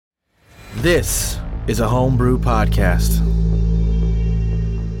This is a homebrew podcast.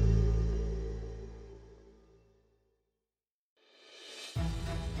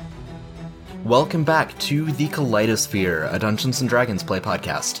 Welcome back to the Kaleidosphere, a Dungeons & Dragons play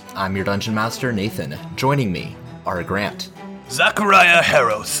podcast. I'm your Dungeon Master, Nathan. Joining me are Grant. Zachariah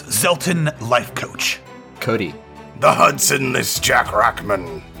Harros, Zelton Life Coach. Cody. The Hudson is Jack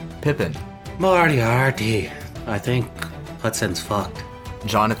Rackman. Pippin. Moriarty. I think Hudson's fucked.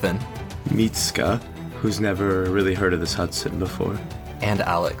 Jonathan. Mitska, who's never really heard of this Hudson before. And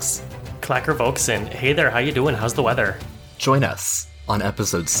Alex. Clacker Volkson. Hey there, how you doing? How's the weather? Join us on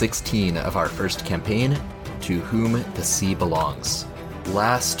episode 16 of our first campaign, To Whom the Sea Belongs.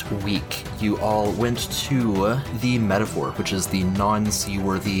 Last week, you all went to the Metaphor, which is the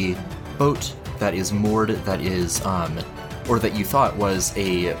non-seaworthy boat that is moored, that is, or that you thought was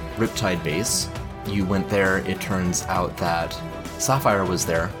a Riptide base. You went there, it turns out that Sapphire was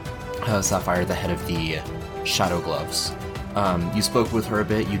there. Sapphire, the head of the Shadow Gloves. You spoke with her a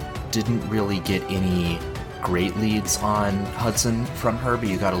bit. You didn't really get any great leads on Hudson from her, but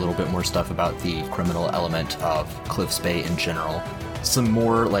you got a little bit more stuff about the criminal element of Cliffs Bay in general. Some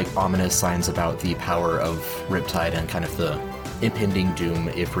more, ominous signs about the power of Riptide and kind of the impending doom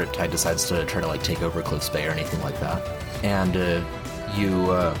if Riptide decides to try to, take over Cliffs Bay or anything like that. And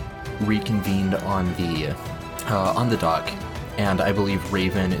you reconvened on the dock, and I believe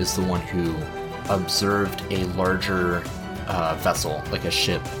Raven is the one who observed a larger vessel, like a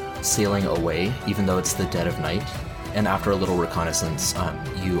ship, sailing away, even though it's the dead of night. And after a little reconnaissance,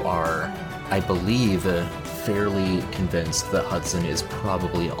 you are, I believe, fairly convinced that Hudson is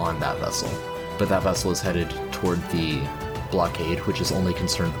probably on that vessel. But that vessel is headed toward the blockade, which is only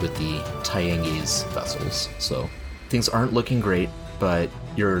concerned with the Tyangese vessels. So things aren't looking great, but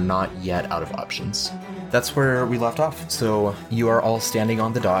you're not yet out of options. That's where we left off. So you are all standing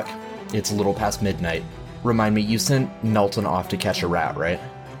on the dock. It's a little past midnight. Remind me, you sent Nelton off to catch a rat, right?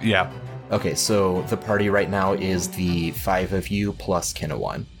 Yeah. Okay, so the party right now is the 5 of you plus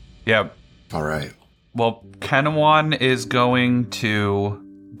Kinawan. Yep. All right. Well, Kinawan is going to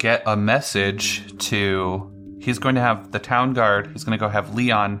get a message he's going to have the town guard, he's going to go have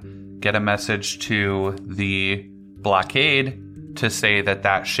Leon get a message to the blockade to say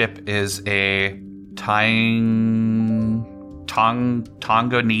that ship is a Tyangese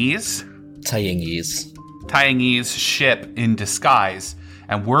ship in disguise,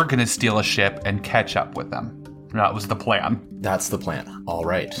 and we're gonna steal a ship and catch up with them. That was the plan. That's the plan. All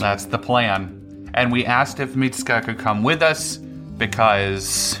right. That's the plan. And we asked if Mitska could come with us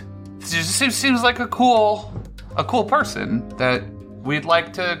because it just seems like a cool person that we'd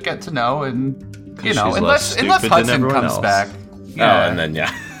like to get to know, and unless Hudson comes back. Yeah. And then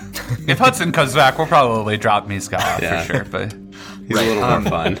If Hudson comes back, we'll probably drop Mitska off for sure, but he's a little more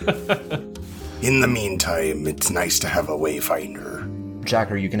fun. In the meantime, it's nice to have a wayfinder.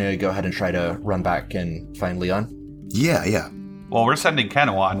 Jack, are you going to go ahead and try to run back and find Leon? Yeah. Well, we're sending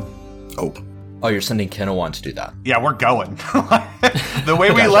Kinawan. Oh, you're sending Kinawan to do that? Yeah, we're going. The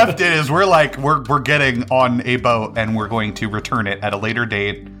way we left it is we're getting on a boat and we're going to return it at a later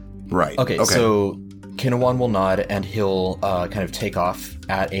date. Right. Okay. So Kinawan will nod and he'll kind of take off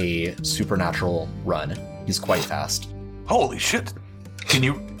at a supernatural run. He's quite fast. Holy shit! Can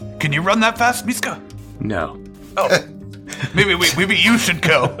you run that fast, Mitska? No. Oh, maybe you should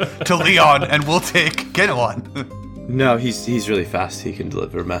go to Leon and we'll take Kinawan. No, he's really fast. He can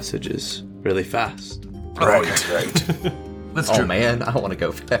deliver messages really fast. Right. That's true. true. Oh man, I want to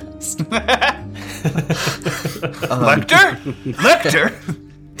go fast. Lecter,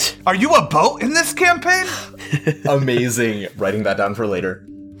 are you a boat in this campaign? Amazing. Writing that down for later.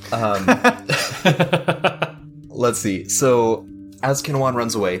 Let's see. So, as Kinawan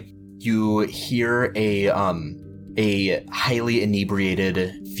runs away, you hear a highly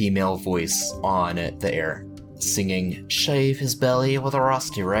inebriated female voice on the air, singing, "Shave his belly with a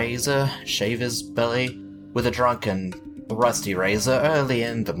rusty razor, shave his belly with a drunken rusty razor early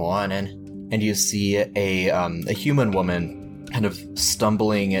in the morning." And you see a human woman kind of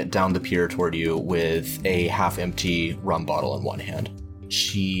stumbling down the pier toward you with a half-empty rum bottle in one hand.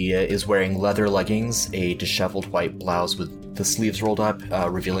 She is wearing leather leggings, a disheveled white blouse with the sleeves rolled up,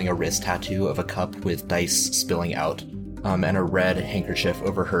 revealing a wrist tattoo of a cup with dice spilling out, and a red handkerchief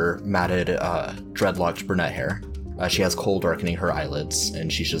over her matted, dreadlocked brunette hair. She has coal darkening her eyelids, and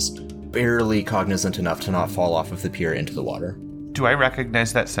she's just barely cognizant enough to not fall off of the pier into the water. Do I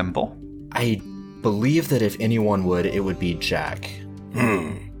recognize that symbol? I believe that if anyone would, it would be Jack.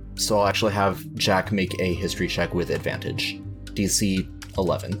 So I'll actually have Jack make a history check with advantage. DC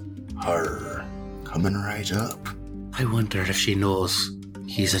 11. Coming right up. I wonder if she knows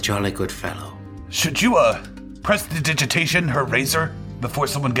He's a jolly good fellow. Should you, prestidigitation her razor before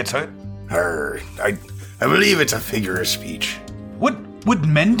someone gets hurt? I believe it's a figure of speech. Would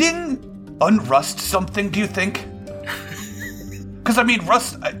mending unrust something, do you think? Because, I mean,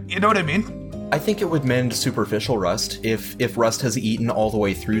 rust, you know what I mean? I think it would mend superficial rust. If rust has eaten all the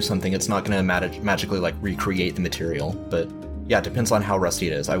way through something, it's not going to magically, like, recreate the material. But, yeah, it depends on how rusty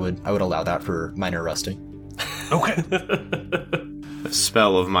it is. I would allow that for minor rusting. Okay. A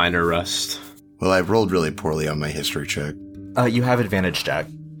spell of minor rust. Well, I've rolled really poorly on my history check. You have advantage, Jack.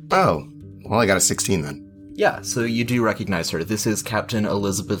 Oh, well, I got a 16 then. Yeah, so you do recognize her. This is Captain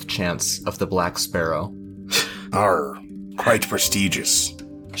Elizabeth Chance of the Black Sparrow. Quite prestigious.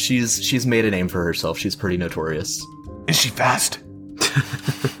 She's made a name for herself. She's pretty notorious. Is she fast?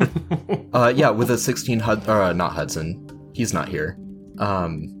 Yeah, with a 16 not Hudson. He's not here.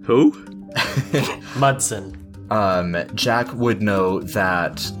 Who? Mudson. Jack would know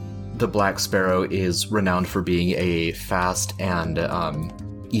that the Black Sparrow is renowned for being a fast and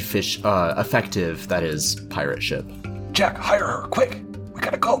effective, that is, pirate ship. Jack, hire her, quick. We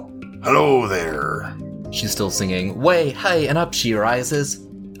gotta go. Hello there. She's still singing, "Way, hey, and up she rises."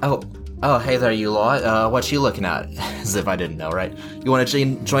 Oh, hey there, you lot. What you looking at? As if I didn't know, right? You want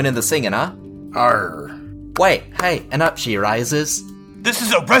to join in the singing, huh? Arr. Wait, hey, and up she rises. This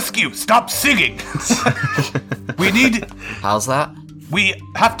is a rescue. Stop singing. We need... How's that? We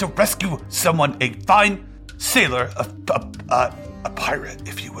have to rescue someone, a fine sailor, a pirate,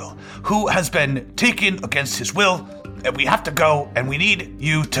 if you will, who has been taken against his will, and we have to go, and we need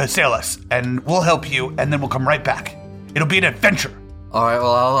you to sail us, and we'll help you, and then we'll come right back. It'll be an adventure. All right,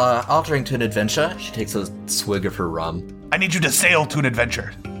 well, I'll drink to an adventure. She takes a swig of her rum. I need you to sail to an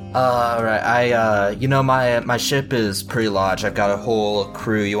adventure. Right, my ship is pretty large. I've got a whole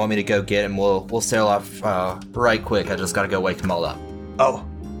crew. You want me to go get him? We'll sail off, right quick. I just gotta go wake them all up. Oh,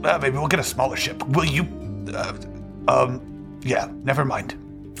 maybe we'll get a smaller ship. Will you, yeah, never mind.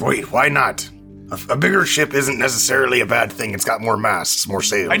 Wait, why not? A bigger ship isn't necessarily a bad thing. It's got more masts, more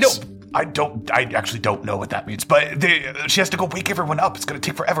sails. I know. I actually don't know what that means, but she has to go wake everyone up. It's going to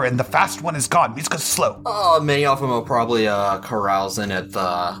take forever, and the fast one is gone. It's because slow. Many of them are probably carousing at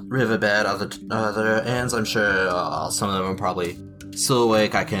the riverbed. Other ends, I'm sure some of them are probably still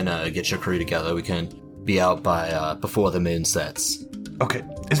awake. I can get your crew together. We can be out by before the moon sets. Okay.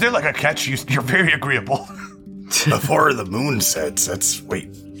 Is there like a catch? You're very agreeable. Before the moon sets.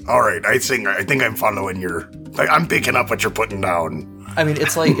 Wait. All right. I think I'm following I'm picking up what you're putting down. I mean,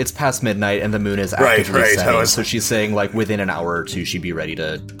 it's like it's past midnight and the moon is actively setting, so she's saying like within an hour or two she'd be ready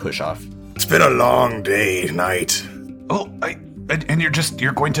to push off. It's been a long day, night. Oh, and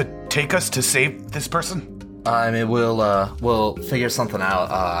you're going to take us to save this person? I mean, we'll figure something out.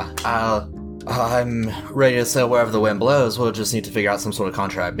 I'm ready to sail wherever the wind blows. We'll just need to figure out some sort of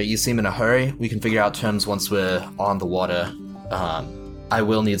contract. But you seem in a hurry. We can figure out terms once we're on the water. I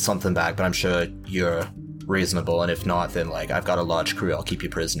will need something back, but I'm sure you're reasonable, and if not, then like I've got a large crew. I'll keep you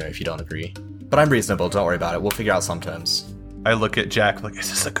prisoner if you don't agree. But I'm reasonable, don't worry about it. We'll figure out some terms. I look at Jack like, is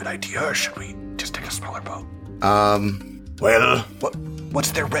this a good idea, or should we just take a smaller boat? Well,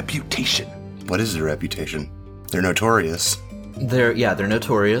 what's their reputation? What is their reputation? They're notorious. They're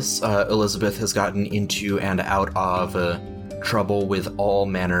notorious. Elizabeth has gotten into and out of trouble with all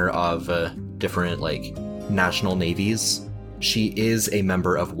manner of different like national navies. She is a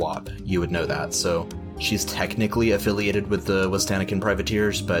member of WAP. You would know that, so she's technically affiliated with the Westanican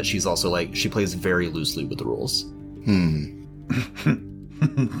Privateers, but she's also like, she plays very loosely with the rules.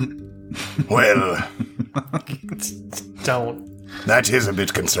 Well, Don't. that is a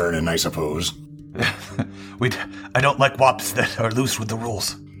bit concerning, I suppose. I don't like WAPs that are loose with the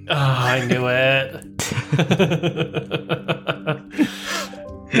rules. Oh, I knew it.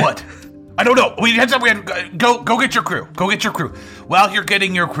 What? I don't know. Go get your crew. Go get your crew. While you're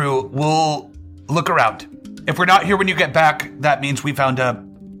getting your crew, we'll look around. If we're not here when you get back, that means we found a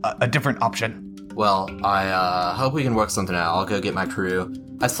different option. Well, I hope we can work something out. I'll go get my crew.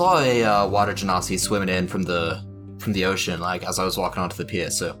 I saw a water genasi swimming in from the ocean, like as I was walking onto the pier,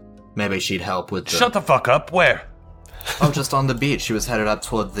 so maybe she'd help with the... Shut the fuck up. Where? Oh, just on the beach. She was headed up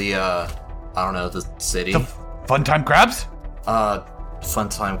toward the, the city. The Funtime Crabs?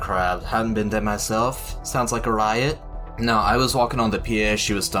 Funtime Crab. Haven't been there myself. Sounds like a riot. No, I was walking on the pier.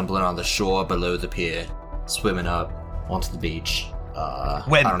 She was stumbling on the shore below the pier, swimming up onto the beach.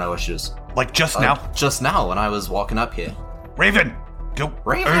 When? I don't know what she was... Like just now? Just now, when I was walking up here. Raven! Go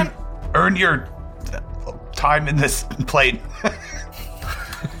earn your time in this plane.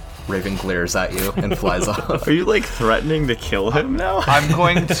 Raven glares at you and flies off. Are you like threatening to kill him now? I'm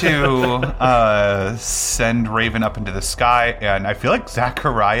going to send Raven up into the sky, and I feel like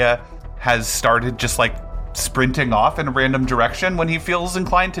Zachariah has started just like sprinting off in a random direction when he feels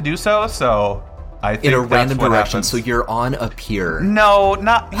inclined to do so. So I think in a that's random what direction, happens. so you're on a pier. No,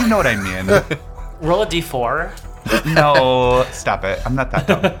 not you know what I mean. Roll a d4. No, stop it. I'm not that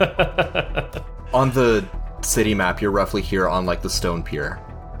dumb. On the city map, you're roughly here on like the stone pier.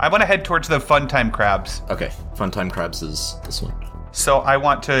 I want to head towards the Fun Time Crabs. Okay, Funtime Crabs is this one. So I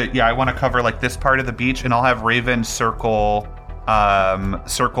want to cover like this part of the beach, and I'll have Raven circle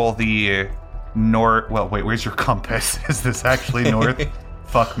the north. Well, wait, where's your compass? Is this actually north?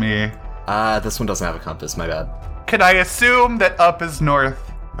 Fuck me. This one doesn't have a compass, my bad. Can I assume that up is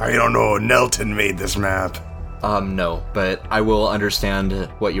north? I don't know. Nelton made this map. No, but I will understand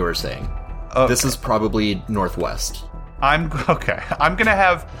what you are saying. Okay. This is probably northwest. I'm gonna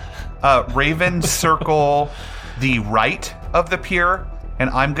have Raven circle the right of the pier, and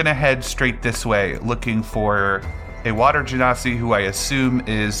I'm gonna head straight this way, looking for a water genasi who I assume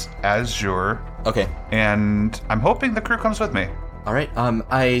is Azure. Okay. And I'm hoping the crew comes with me. All right.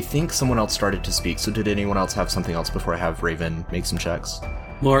 I think someone else started to speak, so did anyone else have something else before I have Raven make some checks?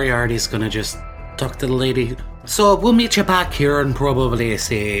 Moriarty's gonna just talk to the lady. So we'll meet you back here and probably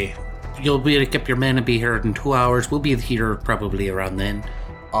say you'll be get your men to be here in 2 hours. We'll be here probably around then.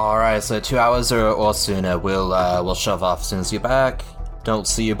 All right, so 2 hours or sooner. We'll shove off as soon as you're back. Don't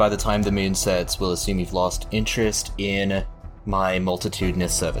see you by the time the moon sets. We'll assume you've lost interest in my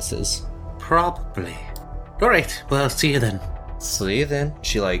multitudinous services. Probably. All right. Well, see you then. See you then.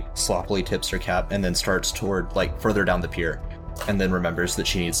 She like sloppily tips her cap and then starts toward like further down the pier, and then remembers that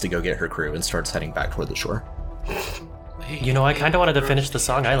she needs to go get her crew and starts heading back toward the shore. You know, I kind of wanted to finish the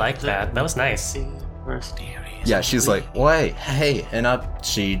song. I liked that. That was nice. Yeah, she's like, wait, hey, and up,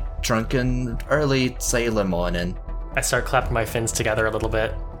 she drunken early sailor morning. I start clapping my fins together a little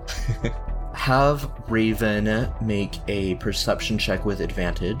bit. Have Raven make a perception check with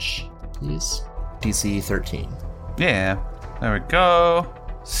advantage, please. DC 13. Yeah, there we go.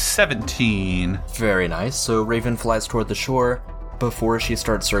 17. Very nice. So Raven flies toward the shore. Before she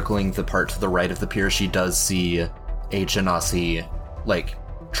starts circling the part to the right of the pier, she does see a genasi, like,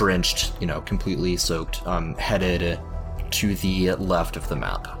 drenched, completely soaked, headed to the left of the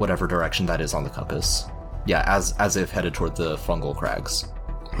map, whatever direction that is on the compass. Yeah, as if headed toward the fungal crags.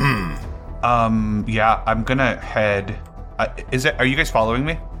 Yeah, I'm gonna head. Are you guys following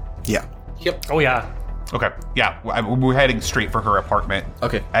me? Yeah. Yep. Oh, yeah. Okay, yeah, we're heading straight for her apartment.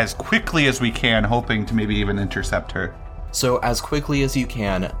 Okay. As quickly as we can, hoping to maybe even intercept her. So as quickly as you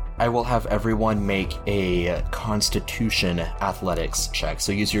can, I will have everyone make a Constitution athletics check.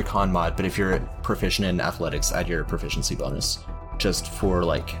 So use your con mod, but if you're proficient in athletics, add your proficiency bonus. Just for,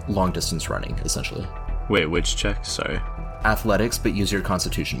 like, long distance running, essentially. Wait, which check? Sorry. Athletics, but use your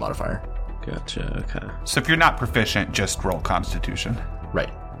Constitution modifier. Gotcha, okay. So if you're not proficient, just roll Constitution.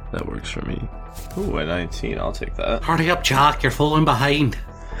 Right. That works for me. Ooh, a 19, I'll take that. Hurry up, Jack. You're falling behind.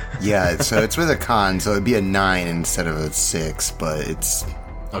 Yeah, so it's with a con, so it'd be a 9 instead of a 6, but it's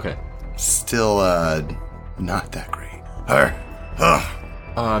Okay. still not that great.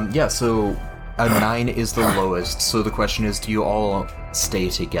 Yeah, so a 9 is the lowest. So the question is, do you all stay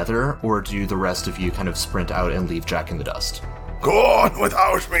together, or do the rest of you kind of sprint out and leave Jack in the dust? Go on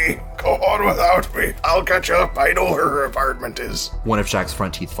without me. Go on without me. I'll catch up. I know where her apartment is. One of Jack's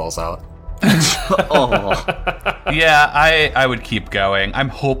front teeth falls out. Oh. Yeah, I would keep going. I'm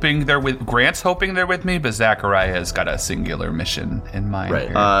hoping Grant's hoping they're with me, but Zachariah has got a singular mission in mind. Right.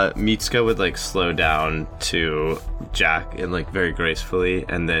 Here. Mitsuko would like slow down to Jack and like very gracefully,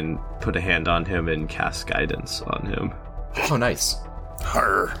 and then put a hand on him and cast guidance on him. Oh, nice.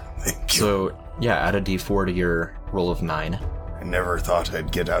 Her. Thank you. So, yeah, add a d4 to your roll of 9. I never thought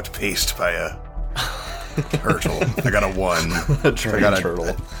I'd get outpaced by a turtle. I got a 1. A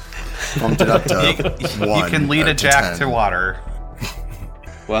turtle. Bumped it up to 1. You can lead a to Jack 10. to water.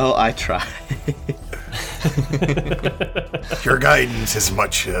 Well, I try. Your guidance is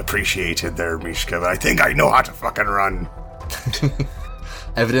much appreciated there, Mishka, but I think I know how to fucking run.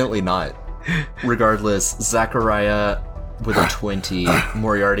 Evidently not. Regardless, Zachariah with a 20,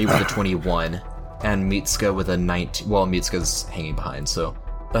 Moriarty with a 21, and Mitsuko with a 19. Well, Mitsuko's hanging behind, so...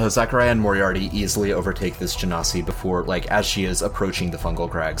 Zachariah and Moriarty easily overtake this genasi before, like, as she is approaching the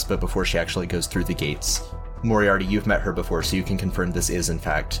fungal crags, but before she actually goes through the gates. Moriarty, you've met her before, so you can confirm this is, in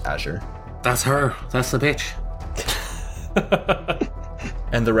fact, Azure. That's her. That's the bitch.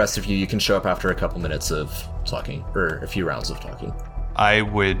 And the rest of you can show up after a couple minutes of talking, or a few rounds of talking. I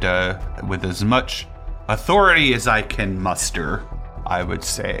would, with as much authority as I can muster, I would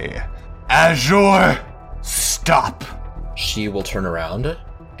say, Azure, stop. She will turn around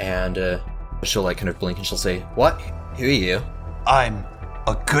and she'll like kind of blink and she'll say, "What? Who are you?" I'm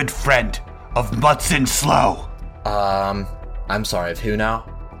a good friend of Hudson Slow. I'm sorry, of who now?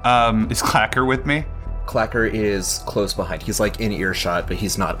 Is Clacker with me? Clacker is close behind. He's like in earshot, but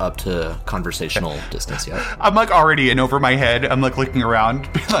he's not up to conversational distance yet. I'm like already in over my head. I'm like looking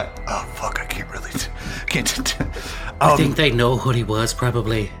around, being like, oh fuck, I can't really, can't. I think they know who he was,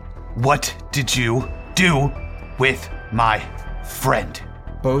 probably. What did you do with my friend?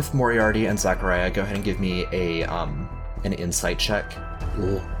 Both Moriarty and Zachariah, go ahead and give me a an insight check.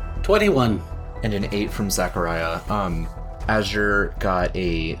 Ooh. 21. And an 8 from Zachariah. Azure got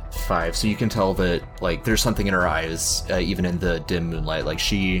a 5, so you can tell that like there's something in her eyes, even in the dim moonlight. Like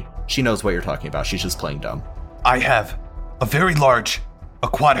she knows what you're talking about. She's just playing dumb. I have a very large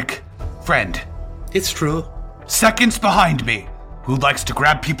aquatic friend. It's true. Seconds behind me, who likes to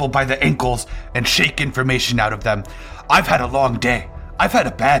grab people by the ankles and shake information out of them. I've had a long day. I've had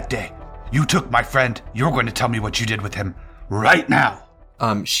a bad day. You took my friend. You're going to tell me what you did with him right now.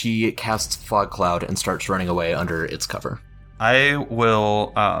 She casts Fog Cloud and starts running away under its cover. I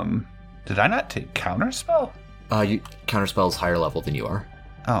will, did I not take Counterspell? Counterspell's higher level than you are.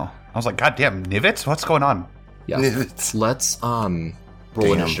 Oh, I was like, goddamn, Nivets? What's going on? Yeah. Nivets. Let's,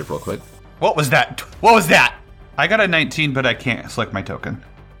 roll initiative real quick. What was that? What was that? I got a 19, but I can't select my token.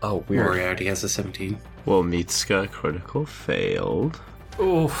 Oh, weird. Moriarty has a 17. Well, Mitsuka critical failed.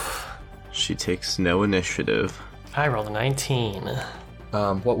 Oof. She takes no initiative. I rolled a 19.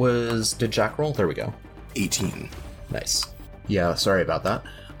 Did Jack roll? There we go. 18. Nice. Yeah, sorry about that.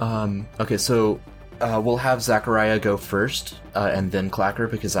 Okay, so we'll have Zachariah go first, and then Clacker,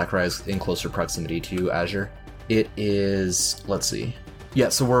 because Zachariah's in closer proximity to Azure. It is, let's see. Yeah,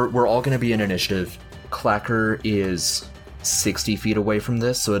 so we're all going to be in initiative. Clacker is 60 feet away from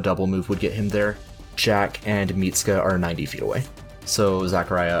this, so a double move would get him there. Jack and Mitsuka are 90 feet away. So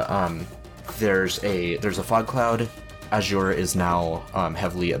Zachariah, there's a fog cloud. Azure is now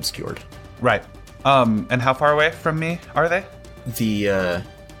heavily obscured. Right. And how far away from me are they? The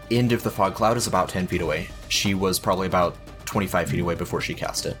end of the fog cloud is about 10 feet away. She was probably about 25 feet away before she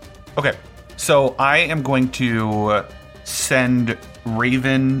cast it. Okay. So I am going to send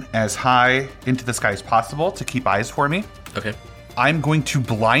Raven as high into the sky as possible to keep eyes for me. Okay. I'm going to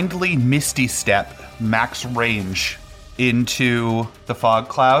blindly Misty Step max range into the fog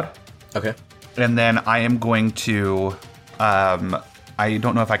cloud. Okay. And then I am going to, I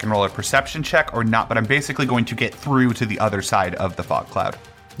don't know if I can roll a perception check or not, but I'm basically going to get through to the other side of the fog cloud.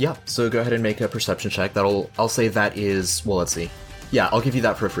 Yeah, so go ahead and make a perception check. I'll say that is, well, let's see. Yeah, I'll give you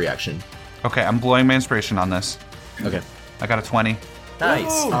that for a free action. Okay, I'm blowing my inspiration on this. Okay. I got a 20.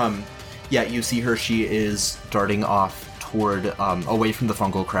 Nice. Yeah, you see her, she is darting off toward, away from the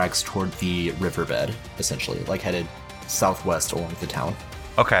fungal crags toward the riverbed, essentially, like headed southwest along the town.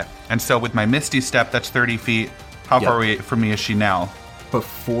 Okay, and so with my Misty Step, that's 30 feet. How far away from me is she now?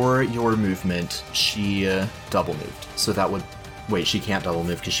 Before your movement, she double moved. So that would... Wait, she can't double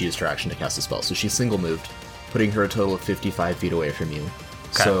move because she used her action to cast a spell. So she's single moved, putting her a total of 55 feet away from you.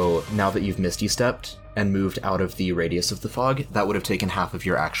 Okay. So now that you've Misty Stepped and moved out of the radius of the fog, that would have taken half of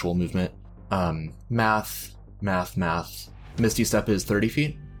your actual movement. Math. Misty Step is 30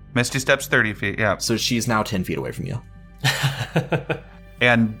 feet? Misty Step's 30 feet, yeah. So she's now 10 feet away from you.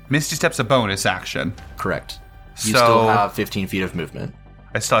 And Misty Step's a bonus action. Correct. You still have 15 feet of movement.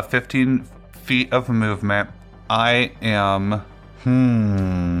 I still have 15 feet of movement. I am...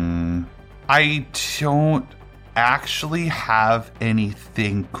 I don't actually have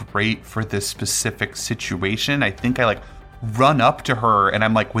anything great for this specific situation. I think I, run up to her, and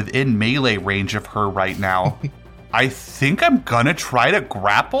I'm, within melee range of her right now. I think I'm gonna try to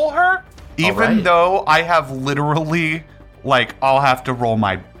grapple her, even though I have literally... I'll have to roll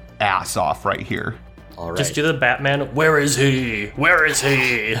my ass off right here. All right. Just do the Batman. Where is he? Where is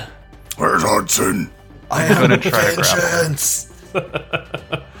he? Where's Hudson? I'm gonna try to grapple.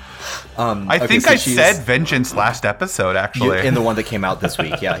 I think I said vengeance last episode, actually. In the one that came out this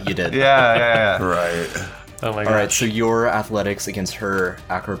week, yeah, you did. Yeah. Right. Oh my gosh. All right, so your athletics against her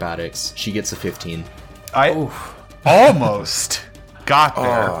acrobatics, she gets a 15. I almost got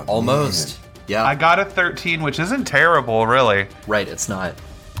there. Oh, Almost. man. Yeah. I got a 13, which isn't terrible, really. Right, it's not.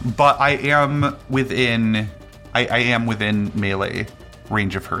 But I am within melee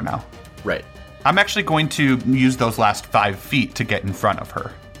range of her now. Right. I'm actually going to use those last 5 feet to get in front of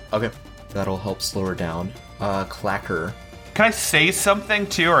her. Okay. That'll help slow her down. Clacker. Can I say something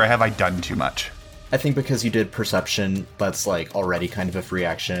too, or have I done too much? I think because you did perception, that's already kind of a free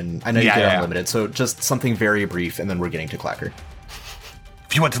action. I know you get unlimited, so just something very brief, and then we're getting to Clacker.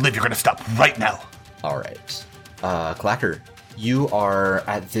 If you want to live, you're going to stop right now. All right. Clacker, you are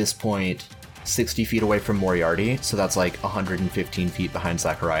at this point 60 feet away from Moriarty, so that's like 115 feet behind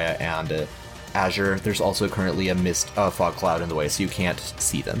Zachariah and Azure. There's also currently a fog cloud in the way, so you can't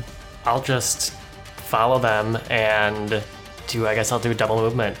see them. I'll just follow them and I guess I'll do double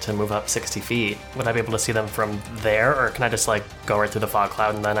movement to move up 60 feet. Would I be able to see them from there, or can I just like go right through the fog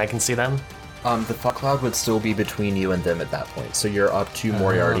cloud and then I can see them? The fog cloud would still be between you and them at that point, so you're up to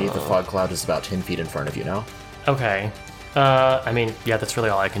Moriarty. The fog cloud is about 10 feet in front of you now. Okay. I mean, yeah, that's really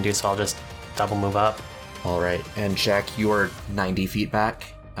all I can do, so I'll just double move up. All right, and Jack, you are 90 feet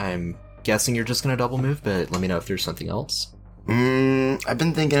back. I'm guessing you're just going to double move, but let me know if there's something else. I've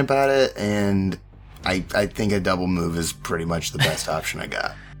been thinking about it, and I think a double move is pretty much the best option I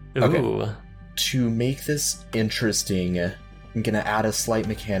got. Ooh. Okay. To make this interesting, I'm going to add a slight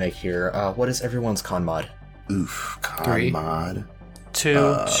mechanic here. What is everyone's con mod? Oof, con 3. mod.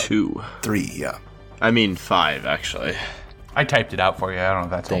 2. 2. 3, yeah. I mean 5, actually. I typed it out for you. I don't know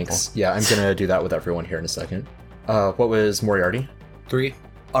if that's Thanks. helpful. Yeah, I'm going to do that with everyone here in a second. What was Moriarty? 3.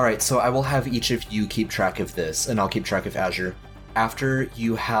 All right, so I will have each of you keep track of this, and I'll keep track of Azure. After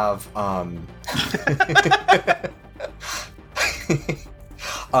you have,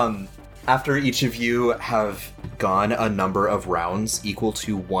 after each of you have gone a number of rounds equal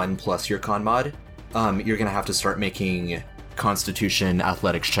to 1 plus your con mod, you're gonna have to start making Constitution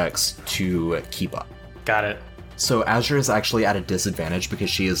athletics checks to keep up. Got it. So Azure is actually at a disadvantage because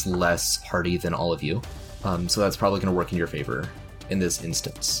she is less hardy than all of you. So that's probably gonna work in your favor in this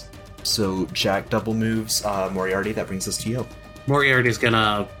instance. So Jack double moves Moriarty. That brings us to you. Moriarty's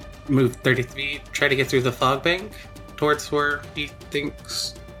gonna move 30 feet, try to get through the fog bank towards where he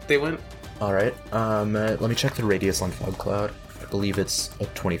thinks they went. All right. Let me check the radius on fog cloud. I believe it's a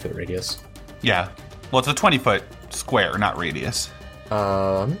 20-foot radius. Yeah. Well, it's a 20-foot square, not radius.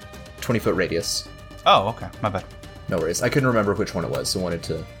 20-foot radius. Oh, okay. My bad. No worries. I couldn't remember which one it was, so wanted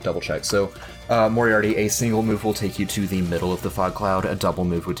to double check. So, Moriarty, a single move will take you to the middle of the fog cloud. A double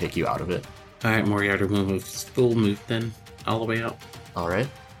move would take you out of it. All right, Moriarty moves full move then, all the way up. All right.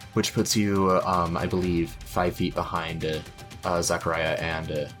 Which puts you, I believe, 5 feet behind Zachariah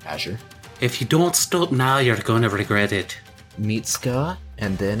and Azure. If you don't stop now, you're going to regret it. Mitska,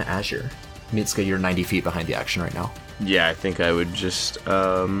 and then Azure. Mitska, you're 90 feet behind the action right now. Yeah, I think I would just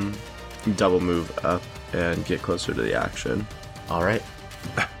double move up and get closer to the action. All right.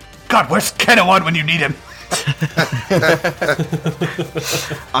 God, where's Kennewan when you need him?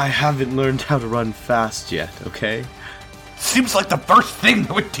 I haven't learned how to run fast yet, okay? Seems like the first thing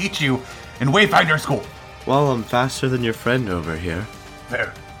that would teach you in Wayfinder School. Well, I'm faster than your friend over here.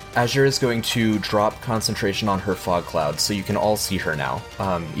 There. Azure is going to drop concentration on her fog cloud, so you can all see her now,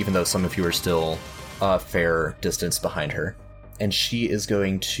 even though some of you are still a fair distance behind her. And she is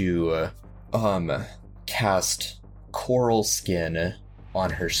going to cast Coral Skin on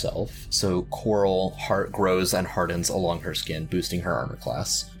herself. So Coral heart grows and hardens along her skin, boosting her armor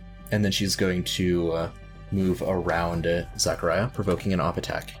class. And then she's going to move around Zachariah, provoking an op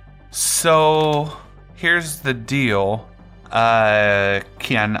attack. So, here's the deal.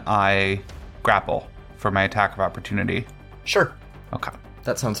 Can I grapple for my attack of opportunity? Sure. Okay.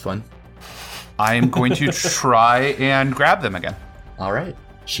 That sounds fun. I'm going to try and grab them again. All right.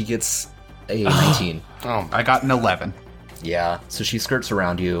 She gets a 19. I got an 11. Yeah, so she skirts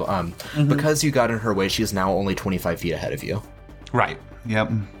around you. Because you got in her way, she is now only 25 feet ahead of you. Right.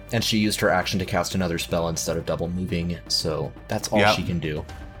 Yep. And she used her action to cast another spell instead of double moving, so that's all she can do.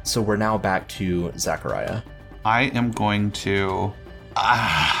 So we're now back to Zachariah. I am going to...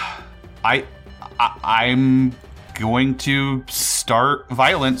 I'm going to start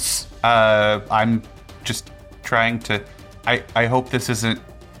violence. I'm just trying to... I hope this isn't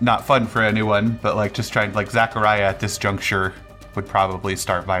not fun for anyone, but like just trying... Like Zachariah at this juncture would probably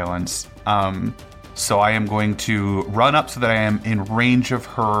start violence. So I am going to run up so that I am in range of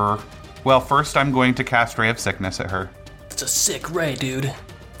her. Well, first I'm going to cast Ray of Sickness at her. It's a sick ray, dude.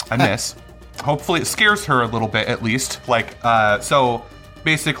 I miss. Hopefully it scares her a little bit at least. Like, so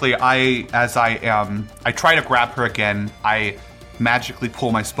basically I try to grab her again. I magically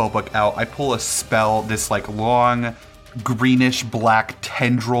pull my spellbook out. I pull a spell, this like long greenish black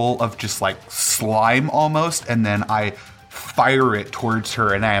tendril of just like slime almost, and then I fire it towards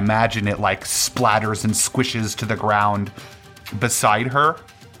her, and I imagine it like splatters and squishes to the ground beside her.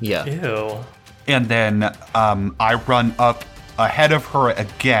 Yeah. Ew. And then I run up ahead of her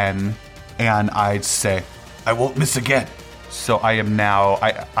again, and I'd say, I won't miss again. So I am now,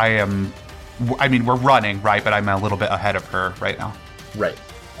 I mean, we're running, right? But I'm a little bit ahead of her right now. Right.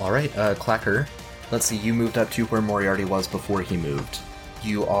 All right, Clacker. Let's see, you moved up to where Moriarty was before he moved.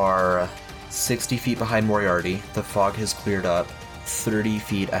 You are 60 feet behind Moriarty. The fog has cleared up. 30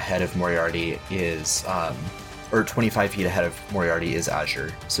 feet ahead of Moriarty is, or 25 feet ahead of Moriarty is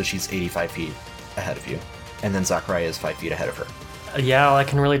Azure. So she's 85 feet ahead of you. And then Zachariah is 5 feet ahead of her. Yeah, all I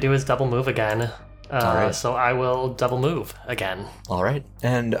can really do is double move again. Alright. So I will double move again. All right.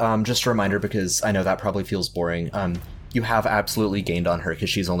 And just a reminder, because I know that probably feels boring, you have absolutely gained on her because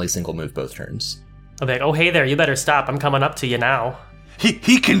she's only single move both turns. I'll be like, oh, hey there, you better stop. I'm coming up to you now.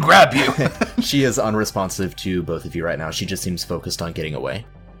 He can grab you. She is unresponsive to both of you right now. She just seems focused on getting away.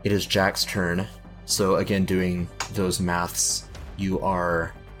 It is Jack's turn. So again, doing those maths, you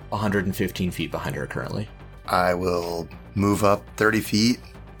are 115 feet behind her currently. I will move up 30 feet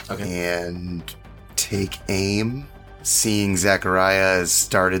Okay. and take aim. Seeing Zachariah has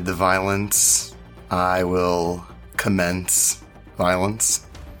started the violence, I will commence violence.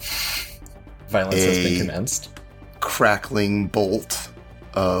 Violence has been commenced. Crackling bolt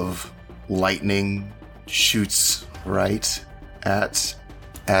of lightning shoots right at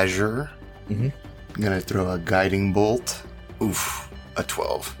Azure. Mm-hmm. I'm gonna throw a guiding bolt. Oof, a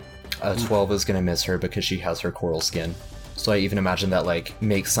 12. A 12 is going to miss her because she has her coral skin. So I even imagine that, like,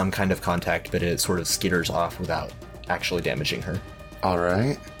 makes some kind of contact, but it sort of skitters off without actually damaging her.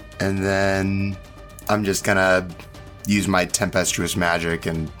 Alright. And then I'm just gonna use my tempestuous magic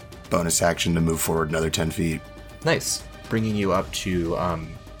and bonus action to move forward another 10 feet. Nice. Bringing you up to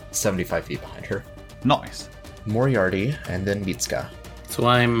 75 feet behind her. Nice. Moriarty, and then Mitsuka. So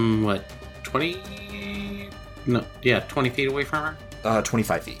I'm, 20? No, yeah, 20 feet away from her?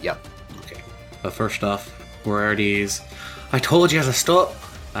 25 feet, yep. Okay. But first off, Moriarty's, I told you to stop,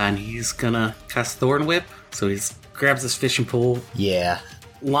 and he's gonna cast Thorn Whip. So he grabs his fishing pole, Yeah.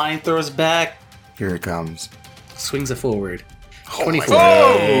 line throws back, Here it comes. swings it forward. Oh 24.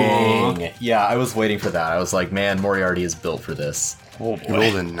 Dang. Yeah, I was waiting for that. I was like, man, Moriarty is built for this. He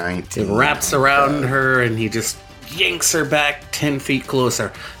rolled a 19. It wraps around her, and he just yanks her back 10 feet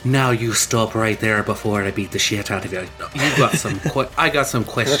closer. Now you stop right there before I beat the shit out of you. You got some. I got some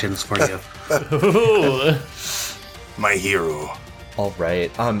questions for you. Ooh. My hero. All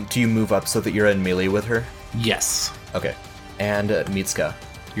right. Do you move up so that you're in melee with her? Yes. Okay. And Mitsuka,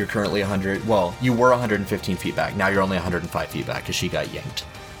 you're currently 100. Well, you were 115 feet back. Now you're only 105 feet back because she got yanked.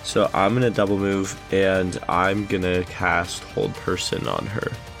 So I'm gonna double move and I'm gonna cast Hold Person on her.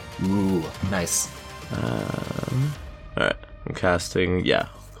 Ooh, nice. Alright, I'm casting,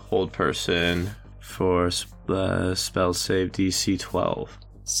 Hold Person for spell save DC 12.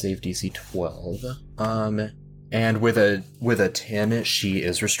 Save DC 12. And with a 10, she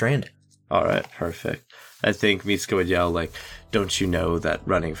is restrained. Alright, perfect. I think Mitsuka would yell, like, don't you know that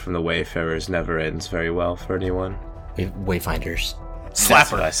running from the Wayfarers never ends very well for anyone? Wayfinders. Slap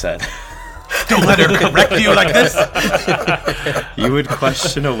That's what her. I said. Don't let her correct you like this. You would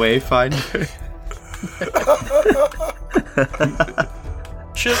question a Wayfinder?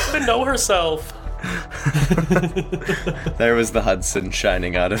 She doesn't even know herself. There was the Hudson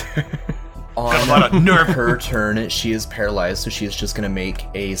shining out of her. Got a lot of nerve. Her turn, she is paralyzed, so she is just going to make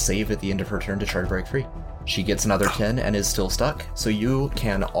a save at the end of her turn to try to break free. She gets another 10 and is still stuck, so you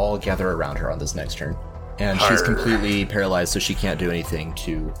can all gather around her on this next turn. And she's completely paralyzed, so she can't do anything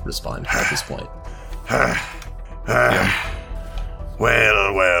to respond at this point.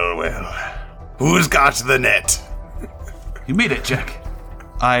 Well. Who's got the net? You made it, Jack.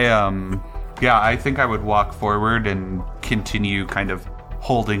 I think I would walk forward and continue kind of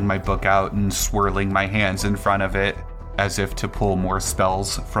holding my book out and swirling my hands in front of it as if to pull more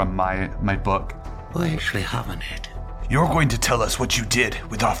spells from my book. I actually haven't it. You're going to tell us what you did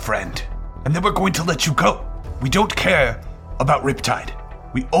with our friend, and then we're going to let you go. We don't care about Riptide.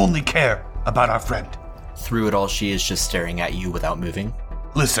 We only care about our friend. Through it all, she is just staring at you without moving.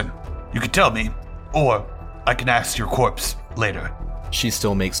 Listen, you can tell me, or I can ask your corpse later. She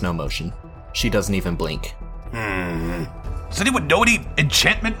still makes no motion. She doesn't even blink. Does anyone know any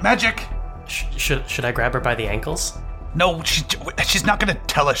enchantment magic? Should I grab her by the ankles? No, she's not gonna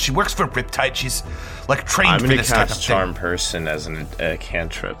tell us. She works for Riptide. She's like trained I'm for gonna this type of cast thing. Charm Person as a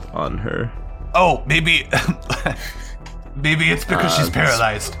cantrip on her. Oh, maybe maybe it's because she's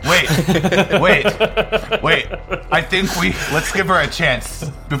paralyzed. Wait. I think let's give her a chance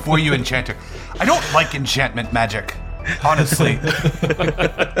before you enchant her. I don't like enchantment magic, honestly.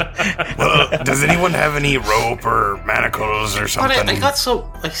 Well, does anyone have any rope or manacles or But something? I got some.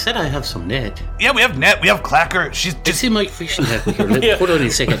 I said I have some net. Yeah, we have Net, we have Clacker. She's I just see my fishing net with your Hold on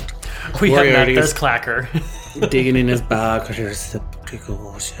a second. We have Moriarty's that. There's Clacker. digging in his bag. Here's the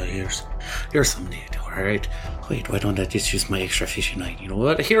particle. Here's some net. All right. Wait, why don't I just use my extra fishing line? You know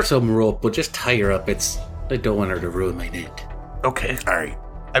what? Here's some rope, but just tie her up. I don't want her to ruin my net. Okay. All right.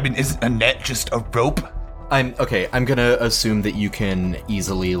 I mean, isn't a net just a rope? I'm gonna assume that you can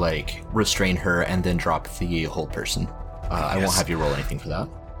easily, like, restrain her and then drop the hold person. I won't have you roll anything for that.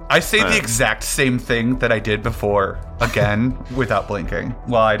 I say the exact same thing that I did before, again, without blinking.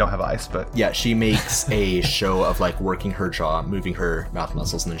 Well, I don't have eyes, but... Yeah, she makes a show of, like, working her jaw, moving her mouth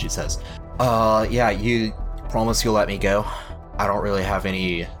muscles, and then she says, yeah, you promise you'll let me go? I don't really have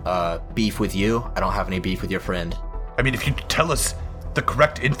any, beef with you. I don't have any beef with your friend. I mean, if you tell us the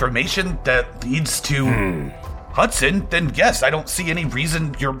correct information that leads to Hudson, then yes, I don't see any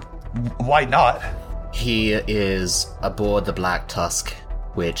reason why not? He is aboard the Black Tusk,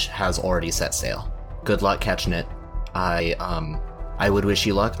 which has already set sail. Good luck catching it. I would wish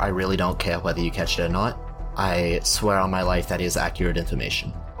you luck. I really don't care whether you catch it or not. I swear on my life that is accurate information.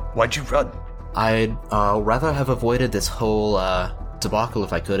 Why'd you run? I'd rather have avoided this whole debacle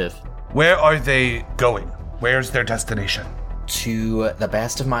if I could have. Where are they going? Where's their destination? To the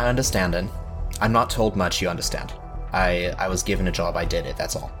best of my understanding, I'm not told much, you understand. I was given a job, I did it,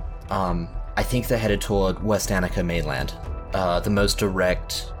 that's all. I think they're headed toward West Annika mainland. The most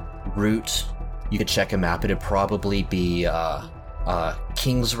direct route, you could check a map, it'd probably be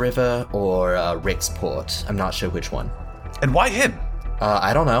Kings River or Ricksport. I'm not sure which one. And why him?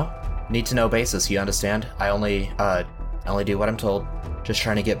 I don't know. Need to know basis, you understand? I only do what I'm told. Just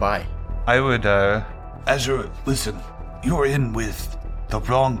trying to get by. I would, Azure, listen, you're in with the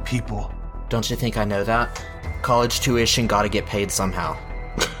wrong people. Don't you think I know that? College tuition gotta get paid somehow.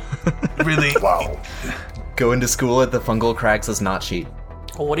 Really? Wow. Going to school at the Fungal Crags is not cheap.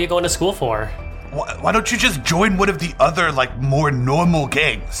 Well, what are you going to school for? Why don't you just join one of the other, like, more normal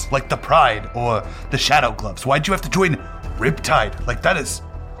gangs, like the Pride or the Shadow Gloves? Why'd you have to join Riptide? Like, that's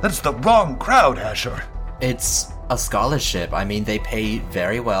the wrong crowd, Asher. It's a scholarship. I mean, they pay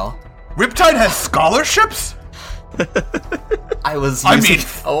very well. Riptide has scholarships? well,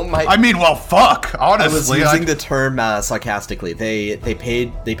 fuck, honestly. I was using the term sarcastically. They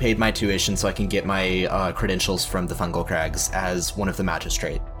paid my tuition so I can get my credentials from the Fungal Crags as one of the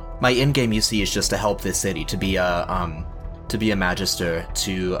magistrate. My end game, you see, is just to help this city, to be a magister,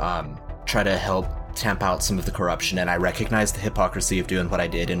 to try to help tamp out some of the corruption, and I recognize the hypocrisy of doing what I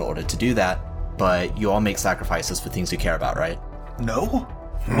did in order to do that, but you all make sacrifices for things you care about, right? No?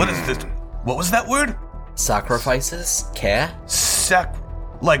 What is this? What was that word? Sacrifices? Care?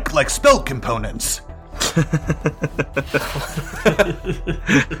 Like spell components.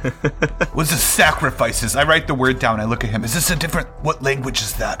 What's the sacrifices? I write the word down, I look at him. Is this what language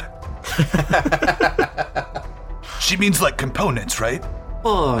is that? She means like components, right?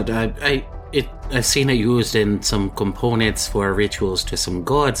 Oh, I've seen it used in some components for rituals to some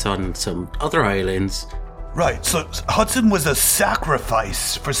gods on some other islands. Right, so Hudson was a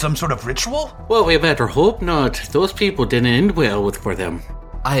sacrifice for some sort of ritual? Well, we better hope not. Those people didn't end well for them.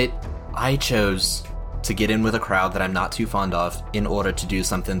 I chose to get in with a crowd that I'm not too fond of in order to do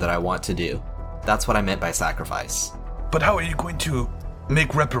something that I want to do. That's what I meant by sacrifice. But how are you going to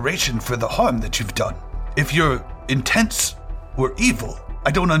make reparation for the harm that you've done? If your intents were evil,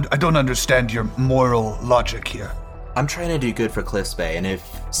 I don't understand your moral logic here. I'm trying to do good for Cliffs Bay, and if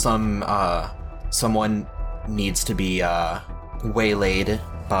someone needs to be waylaid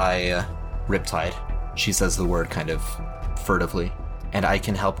by Riptide, she says the word kind of furtively, and I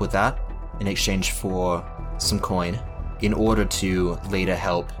can help with that in exchange for some coin in order to later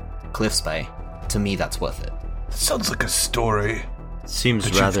help Cliffs Bay. To me, that's worth it. Sounds like a story.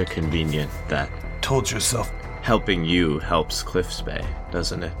 Seems rather convenient that told yourself helping you helps Cliffs Bay,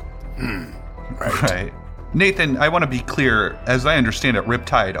 doesn't it? Right. Nathan, I want to be clear. As I understand it,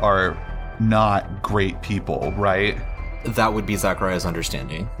 Riptide are not great people, right? That would be Zachariah's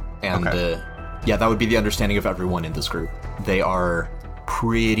understanding. And, Okay. that would be the understanding of everyone in this group. They are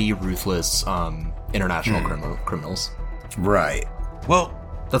pretty ruthless international criminals. Right. Well,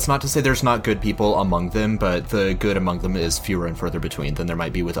 that's not to say there's not good people among them, but the good among them is fewer and further between than there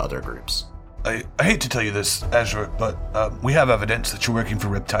might be with other groups. I hate to tell you this, Azure, but we have evidence that you're working for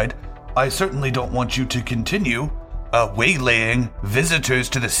Riptide. I certainly don't want you to continue waylaying visitors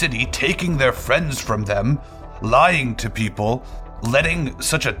to the city, taking their friends from them, lying to people, letting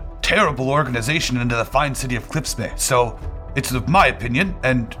such a terrible organization into the fine city of Cliffs Bay. So, it's my opinion,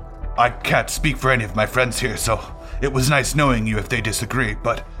 and I can't speak for any of my friends here, so it was nice knowing you if they disagree,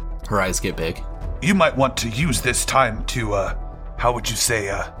 but... Her eyes get big. You might want to use this time to, how would you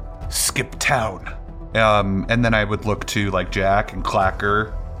say, skip town. And then I would look to, like, Jack and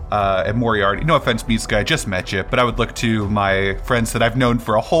Clacker, and Moriarty. No offense, Meats Guy, I just met you, but I would look to my friends that I've known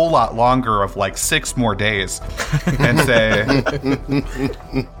for a whole lot longer of, like, 6 more days, and say...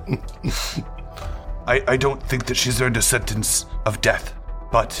 I don't think that she's earned a sentence of death,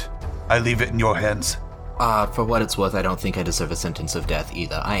 but I leave it in your hands. For what it's worth, I don't think I deserve a sentence of death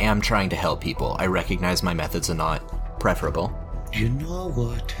either. I am trying to help people. I recognize my methods are not preferable. You know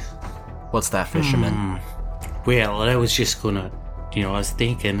what? What's that, fisherman? Well, I was just gonna, I was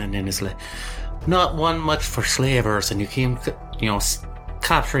thinking, and then it's like, not one much for slavers, and you came,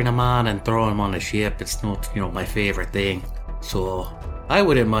 capturing a man and throwing him on a ship. It's not, my favorite thing. So, I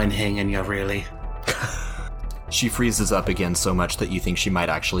wouldn't mind hanging you, really. She freezes up again so much that you think she might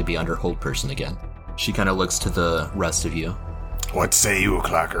actually be under hold person again. She kind of looks to the rest of you. What say you,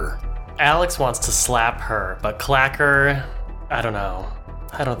 Clacker? Alex wants to slap her, but Clacker, I don't know.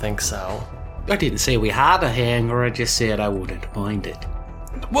 I don't think so. I didn't say we had a hanger, I just said I wouldn't mind it.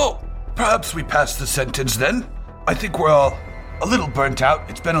 Well, perhaps we pass the sentence then. I think we're all a little burnt out.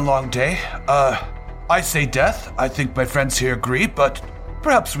 It's been a long day. I say death. I think my friends here agree, but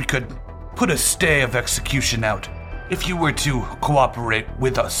perhaps we could put a stay of execution out. If you were to cooperate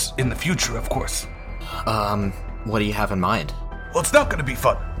with us in the future, of course. What do you have in mind? Well, it's not going to be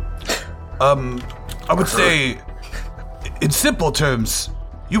fun. I would say, in simple terms,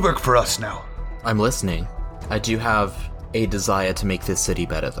 you work for us now. I'm listening. I do have a desire to make this city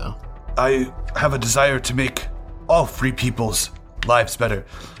better, though. I have a desire to make all free people's lives better.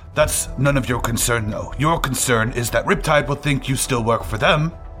 That's none of your concern, though. Your concern is that Riptide will think you still work for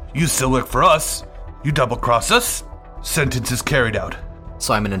them. You still work for us. You double-cross us. Sentence is carried out.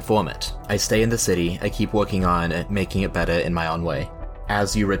 So I'm an informant. I stay in the city. I keep working on making it better in my own way.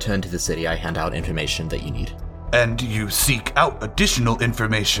 As you return to the city, I hand out information that you need. And you seek out additional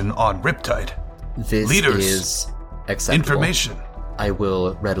information on Riptide. This Leaders. Is acceptable. Information. I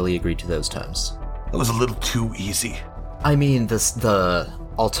will readily agree to those terms. That was a little too easy. I mean, the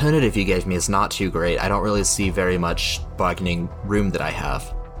alternative you gave me is not too great. I don't really see very much bargaining room that I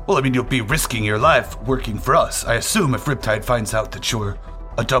have. Well, I mean, you'll be risking your life working for us. I assume if Riptide finds out that you're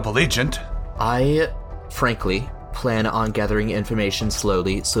a double agent. I, frankly, plan on gathering information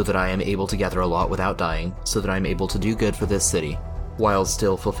slowly so that I am able to gather a lot without dying, so that I'm able to do good for this city, while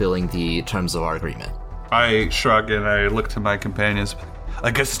still fulfilling the terms of our agreement. I shrug and I look to my companions.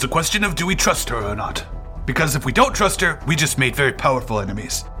 I guess it's a question of do we trust her or not? Because if we don't trust her, we just made very powerful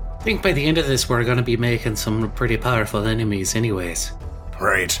enemies. I think by the end of this, we're going to be making some pretty powerful enemies anyways.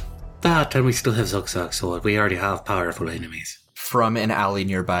 Right. That, and we still have Zug-Zug, so we already have powerful enemies. From an alley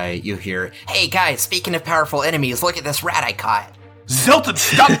nearby, you hear, "Hey guys, speaking of powerful enemies, look at this rat I caught." Zelton,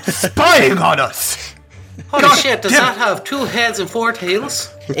 stop spying on us! Holy shit, does that have 2 heads and 4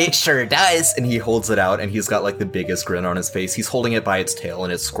 tails? It sure does. And he holds it out, and he's got like the biggest grin on his face. He's holding it by its tail,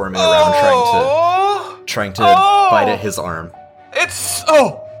 and it's squirming around, trying to bite at his arm. It's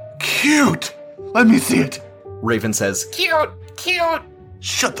so cute! Let me see it. Raven says, "Cute, cute."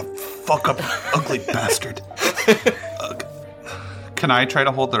 Shut the fuck up, ugly bastard. Can I try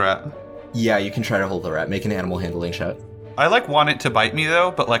to hold the rat? Yeah, you can try to hold the rat. Make an animal handling check. I want it to bite me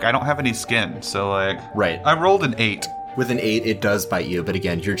though, but I don't have any skin, so Right. I rolled an 8. With an 8, it does bite you, but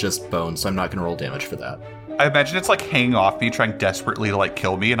again, you're just bone, so I'm not gonna roll damage for that. I imagine it's hanging off me, trying desperately to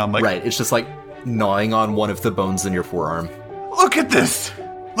kill me, and I'm Right, it's just gnawing on one of the bones in your forearm. Look at this!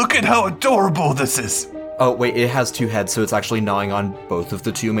 Look at how adorable this is! Oh, wait, it has 2 heads, so it's actually gnawing on both of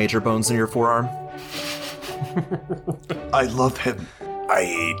the 2 major bones in your forearm. I love him.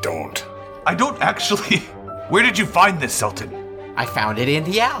 I don't. I don't actually. Where did you find this, Zelton? I found it in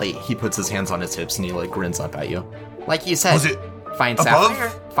the alley. He puts his hands on his hips and he grins up at you. Like you said, Was it find above? sapphire,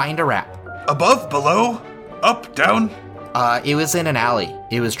 find a rat. Above, below, up, down? It was in an alley.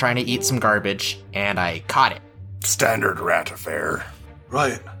 It was trying to eat some garbage, and I caught it. Standard rat affair.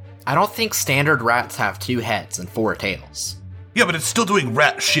 Right. I don't think standard rats have 2 heads and 4 tails. Yeah, but it's still doing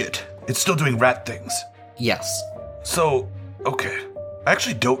rat shit. It's still doing rat things. Yes. So, okay. I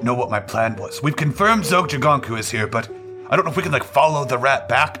actually don't know what my plan was. We've confirmed Zog-Jagonku is here, but I don't know if we can follow the rat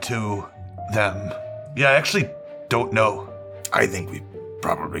back to them. Yeah, I actually don't know. I think we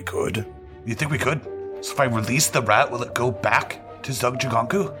probably could. You think we could? So if I release the rat, will it go back to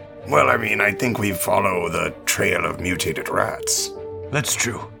Zog-Jagonku? Well, I think we follow the trail of mutated rats. That's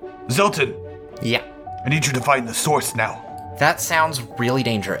true. Zelton, Yeah. I need you to find the source now. That sounds really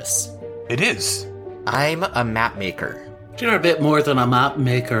dangerous. It is. I'm a map maker. You're a bit more than a map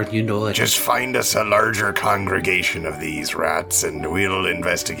maker, you know it. Just find us a larger congregation of these rats and we'll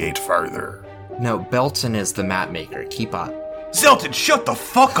investigate further. No, Belton is the map maker. Keep up. Zelton, shut the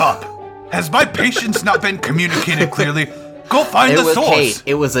fuck up! Has my patience not been communicated clearly? Go find the source!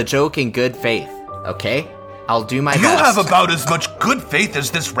 Hey, it was a joke in good faith, okay? I'll do my best. You have about as much good faith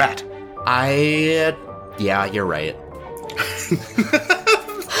as this rat. Yeah, you're right.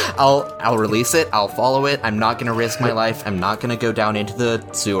 I'll release it. I'll follow it. I'm not gonna risk my life. I'm not gonna go down into the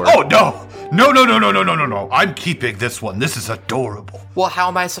sewer. Oh, no! No. I'm keeping this one. This is adorable. Well, how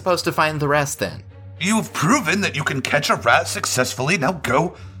am I supposed to find the rest then? You've proven that you can catch a rat successfully. Now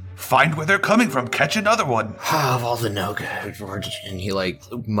go find where they're coming from. Catch another one. Of all the no good. And he, like,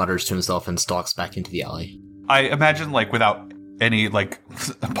 mutters to himself and stalks back into the alley. I imagine, like, without any, like,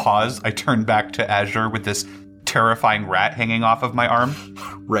 pause, I turn back to Azure with this terrifying rat hanging off of my arm.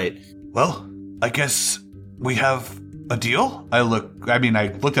 Right. Well, I guess we have a deal? I looked at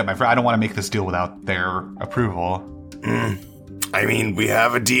my friend. I don't want to make this deal without their approval. I mean, we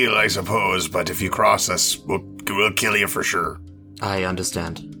have a deal, I suppose, but if you cross us, we'll kill you for sure. I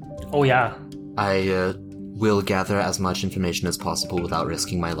understand. Oh, yeah. I will gather as much information as possible without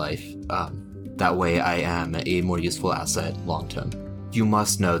risking my life. That way I am a more useful asset long term. You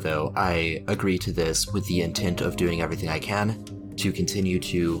must know, though, I agree to this with the intent of doing everything I can to continue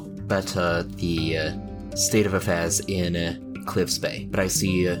to better the state of affairs in Cliffs Bay, but I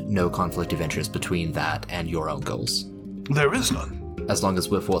see no conflict of interest between that and your own goals. There is none. As long as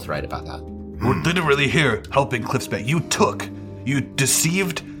we're forthright about that. We're literally here helping Cliffs Bay. You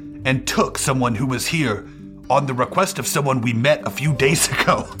deceived and took someone who was here on the request of someone we met a few days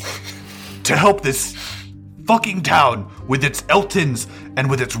ago to help this fucking town with its Eltons and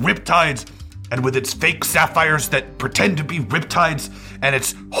with its Riptides and with its fake sapphires that pretend to be Riptides and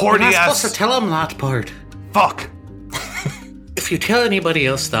its horny You're not ass. supposed to tell him that part. Fuck. If you tell anybody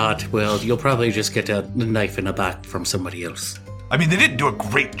else that, well, you'll probably just get a knife in the back from somebody else. I mean, they didn't do a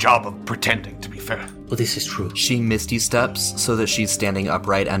great job of pretending, to be fair. Well, this is true. She misty steps so that she's standing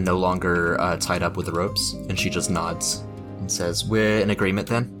upright and no longer tied up with the ropes, and she just nods and says, "We're in agreement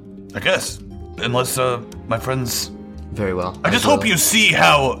then?" I guess. Unless, my friends... Very well. I just hope you see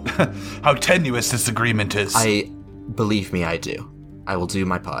how tenuous this agreement is. Believe me, I do. I will do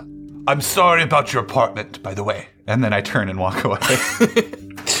my part. I'm sorry about your apartment, by the way. And then I turn and walk away.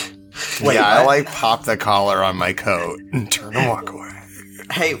 Wait, I pop the collar on my coat and turn and walk away.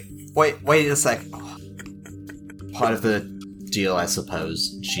 Hey, wait a sec. Part of the deal, I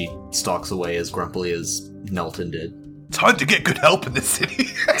suppose. She stalks away as grumpily as Nelton did. It's hard to get good help in this city.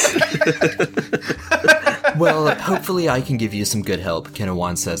 Well, hopefully I can give you some good help,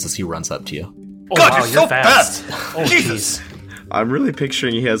 Kenawan says as he runs up to you. Oh, God, wow, you're so fast. Oh, Jesus. I'm really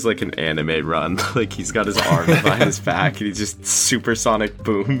picturing he has like an anime run. Like he's got his arm behind his back and he just supersonic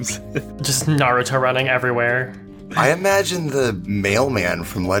booms. Just Naruto running everywhere. I imagine the mailman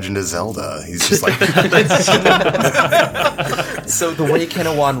from Legend of Zelda. He's just like... So the way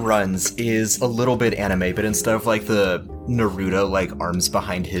Kenawan runs is a little bit anime, but instead of like the Naruto like arms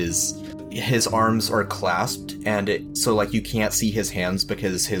behind his arms are clasped, and so like you can't see his hands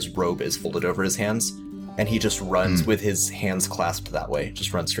because his robe is folded over his hands, and he just runs with his hands clasped that way,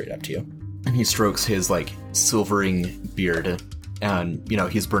 just runs straight up to you. And he strokes his like silvering beard, and you know,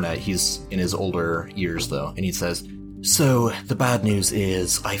 he's brunette, he's in his older years though, and he says, "So the bad news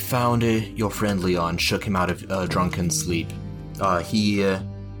is I found your friend Leon, shook him out of a drunken sleep. He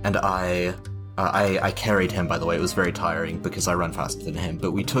and I carried him, by the way. It was very tiring because I run faster than him,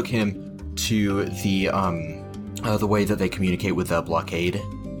 but we took him to the way that they communicate with the blockade,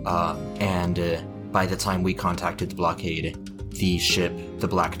 and by the time we contacted the blockade, the ship, the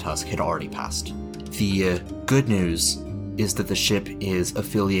Black Tusk, had already passed. The good news is that the ship is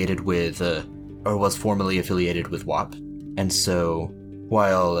affiliated with, or was formerly affiliated with WAP, and so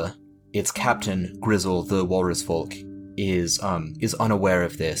while its captain, Grizzle, the Walrus Folk, is unaware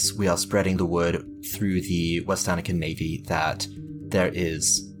of this, we are spreading the word through the West Anakin Navy that there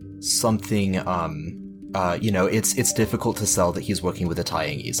is something, it's difficult to sell that he's working with the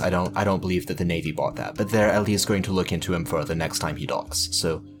Tyingese. I don't believe that the Navy bought that, but they're at least going to look into him further next time he docks.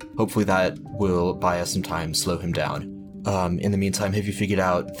 So hopefully that will buy us some time, slow him down. In the meantime, have you figured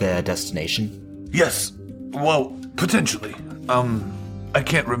out their destination? Yes. Well, potentially. I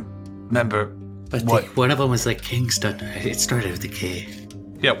can't remember. I think one of them was like Kingston. It started with the K.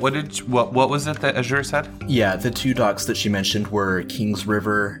 Yeah, what was it that Azure said? Yeah, the two docks that she mentioned were Kings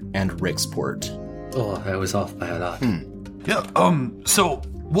River and Ricksport. Oh, I was off by a lot. Yeah, so,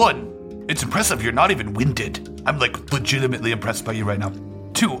 one, it's impressive you're not even winded. I'm, like, legitimately impressed by you right now.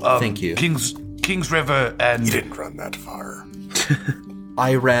 Two, Thank you. Kings River and... You didn't run that far.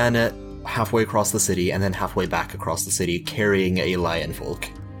 I ran halfway across the city and then halfway back across the city carrying a lion folk.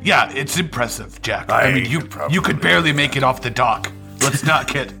 Yeah, it's impressive, Jack. I mean, you could barely make it off the dock. Let's not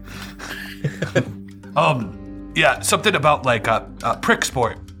get... Yeah, something about, like,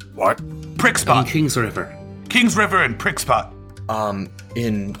 Pricksport. What? Prickspot. In Kings River. Kings River and Prickspot.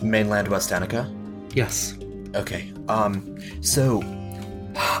 In mainland West Annika? Yes. Okay, so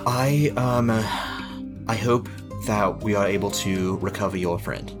I hope that we are able to recover your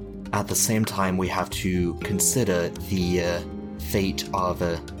friend. At the same time, we have to consider the fate of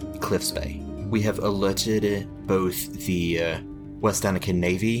Cliffs Bay. We have alerted both the West Anakin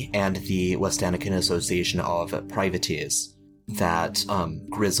Navy and the West Anakin Association of Privateers that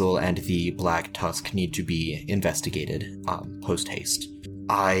Grizzle and the Black Tusk need to be investigated post-haste.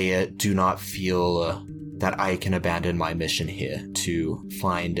 I do not feel that I can abandon my mission here to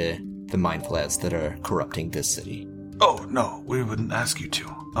find the mind flayers that are corrupting this city. Oh, no, we wouldn't ask you to.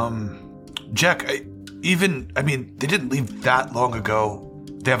 Jack, they didn't leave that long ago.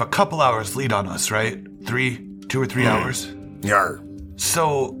 They have a couple hours lead on us, right? 2 or 3 hours? Yar.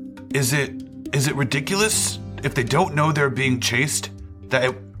 So, is it ridiculous if they don't know they're being chased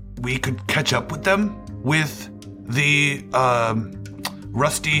that we could catch up with them with the,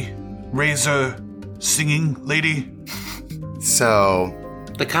 rusty razor singing lady? So,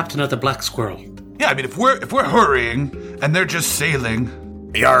 The captain of the Black Squirrel. Yeah, I mean, if we're hurrying and they're just sailing.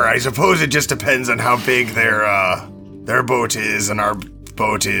 Yar, I suppose it just depends on how big their boat is and our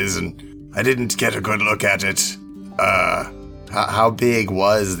boat is, and I didn't get a good look at it. how big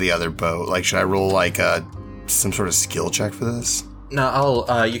was the other boat? Like, should I roll, like, some sort of skill check for this? No,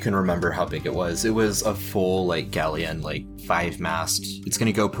 you can remember how big it was. It was a full, galleon, 5-mast. It's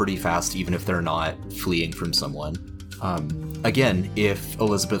gonna go pretty fast even if they're not fleeing from someone. Again, if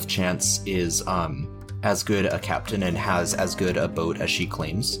Elizabeth Chance is, as good a captain and has as good a boat as she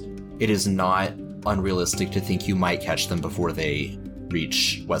claims, it is not unrealistic to think you might catch them before they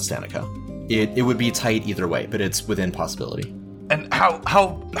reach West Danica. It would be tight either way, but it's within possibility. And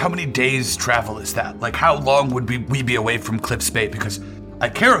how many days travel is that? How long would we be away from Cliffs Bay? Because I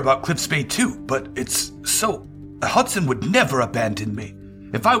care about Cliffs Bay too, but it's so... Hudson would never abandon me.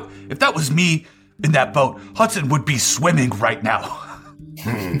 If that was me in that boat, Hudson would be swimming right now.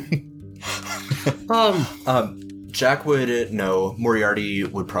 Jack would know. Moriarty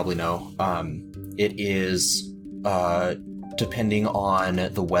would probably know. It is, depending on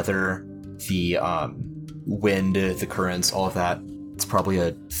the weather, the wind, the currents, all of that, it's probably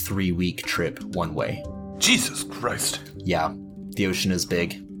a 3-week trip one way. Jesus Christ. Yeah, the ocean is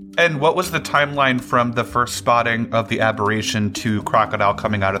big. And what was the timeline from the first spotting of the aberration to Crocodile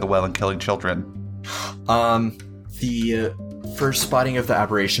coming out of the well and killing children? The first spotting of the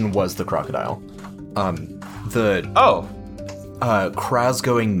aberration was the crocodile. Kraz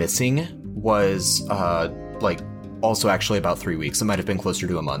going missing was, also actually about 3 weeks. It might have been closer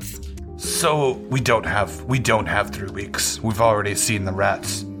to a month. So we don't have 3 weeks. We've already seen the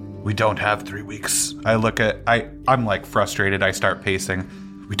rats. We don't have 3 weeks. I'm frustrated. I start pacing.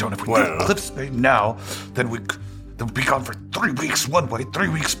 We don't have Cliffs Bay now. Then we'll be gone for 3 weeks one way, 3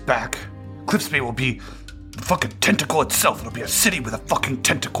 weeks back. Cliffs Bay will be the fucking tentacle itself. It'll be a city with a fucking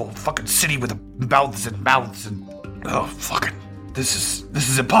tentacle. A fucking city with mouths and oh fucking this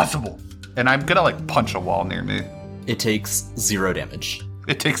is impossible. And I'm gonna punch a wall near me. It takes 0 damage.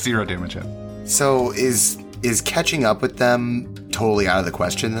 It takes 0 damage. So is catching up with them totally out of the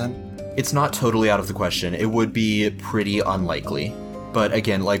question then? It's not totally out of the question. It would be pretty unlikely. But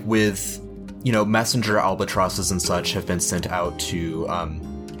again, with, messenger albatrosses and such have been sent out to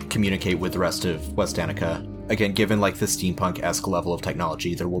communicate with the rest of West Danica. Again, given the steampunk-esque level of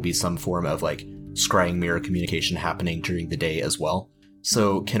technology, there will be some form of scrying mirror communication happening during the day as well.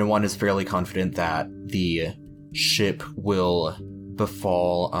 So Kinawan is fairly confident that the ship will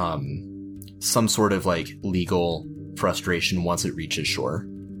befall some sort of legal frustration once it reaches shore.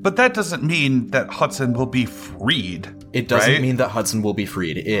 But that doesn't mean that Hudson will be freed. It doesn't right? mean that Hudson will be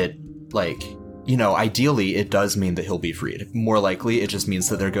freed. It, ideally, it does mean that he'll be freed. More likely, it just means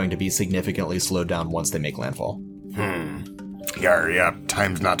that they're going to be significantly slowed down once they make landfall. Yeah,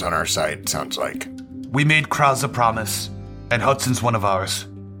 time's not on our side, sounds like. We made Kraz a promise, and Hudson's one of ours.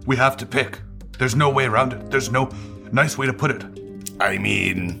 We have to pick. There's no way around it. There's no nice way to put it. I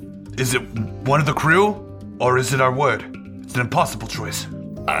mean... Is it one of the crew, or is it our word? It's an impossible choice.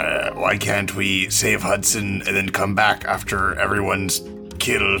 Why can't we save Hudson and then come back after everyone's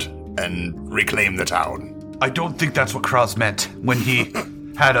killed and reclaim the town? I don't think that's what Kraz meant when he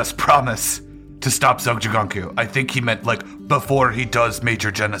had us promise to stop Zogjagonku. I think he meant before he does major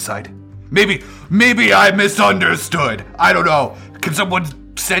genocide. Maybe I misunderstood. I don't know. Can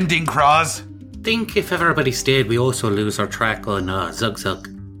someone send in Kraz? Think if everybody stayed, we also lose our track on Zug Zug.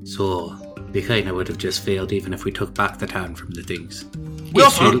 So we kind of would have just failed even if we took back the town from the things. We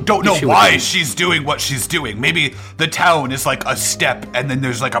also don't know why she's doing what she's doing. Maybe the town is like a step, and then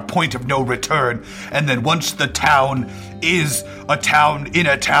there's like a point of no return, and then once the town is a town in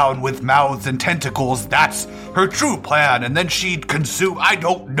a town with mouths and tentacles, that's her true plan, and then she'd consume... I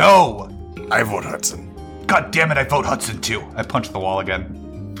don't know. I vote Hudson. God damn it, I vote Hudson too. I punched the wall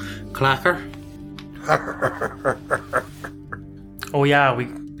again. Clacker? Oh yeah, we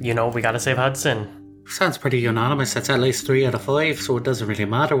gotta save Hudson. Sounds pretty unanimous. That's at least 3 out of 5, so it doesn't really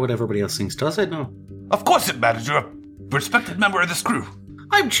matter what everybody else thinks, does it? No. Of course it matters. You're a respected member of this crew.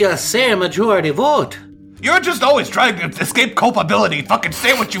 I'm just saying majority vote. You're just always trying to escape culpability. Fucking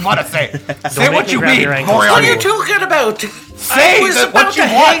say what you want to say. Say make what me you grab mean, your ankles. What are you Moriarty. talking about? Say I was that about what to you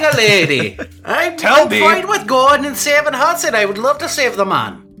hang want. a lady. I'm me. fine with going and saving Hudson. I would love to save the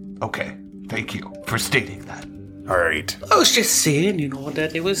man. Okay, thank you for stating that. All right. I was just saying,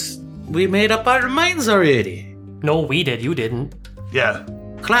 that we made up our minds already. No, we did. You didn't. Yeah.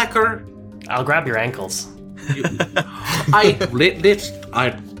 Clacker, I'll grab your ankles. I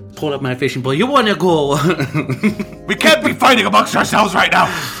pull up my fishing pole. You want to go? We can't be fighting amongst ourselves right now.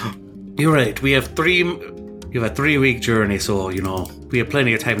 You're right. You have a 3-week journey, so we have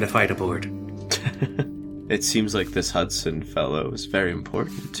plenty of time to fight aboard. It seems like this Hudson fellow is very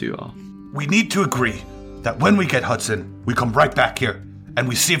important to you all. We need to agree that when we get Hudson, we come right back here and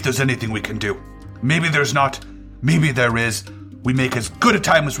we see if there's anything we can do. Maybe there's not. Maybe there is. We make as good a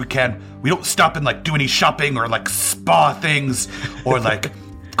time as we can. We don't stop and do any shopping or spa things or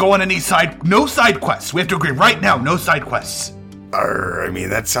go on any no side quests. We have to agree right now, no side quests.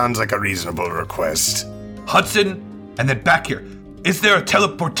 That sounds like a reasonable request. Hudson, and then back here. Is there a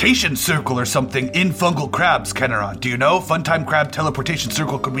teleportation circle or something in Fungal Crabs, Kenneron? Do you know? Funtime Crab teleportation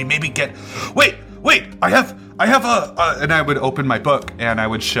circle. Could we maybe get... Wait! I have and I would open my book and I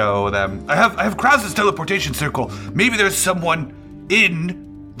would show them. I have Krabs' teleportation circle. Maybe there's someone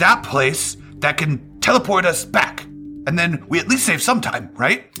in that place that can teleport us back. And then we at least save some time,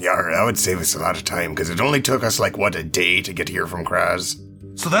 right? Yeah, that would save us a lot of time, because it only took us, a day to get here from Kraz.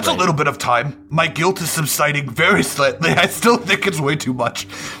 So that's a little bit of time. My guilt is subsiding very slightly. I still think it's way too much.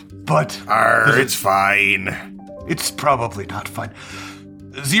 But... it's fine. It's probably not fine.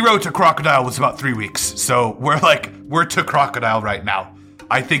 0 to Crocodile was about 3 weeks. So we're to Crocodile right now.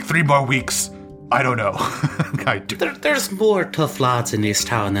 I think 3 more weeks. I don't know. There's more tough lads in this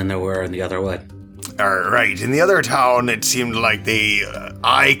town than there were in the other one. Right. In the other town, it seemed like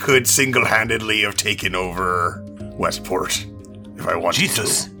I could single-handedly have taken over Westport if I wanted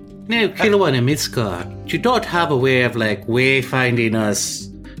Jesus. to. Now, Kilowan and Mitska, you don't have a way of wayfinding us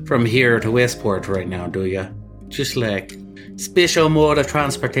from here to Westport right now, do you? Just special mode of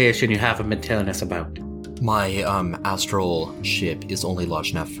transportation you haven't been telling us about. My astral ship is only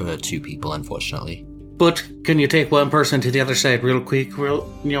large enough for 2 people, unfortunately. But can you take one person to the other side real quick?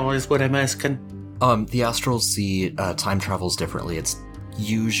 Is what I'm asking. The astral sea time travels differently. It's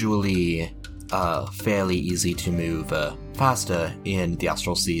usually fairly easy to move faster in the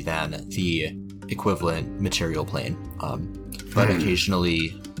astral sea than the equivalent material plane. But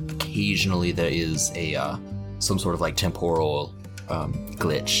occasionally there is a some sort of temporal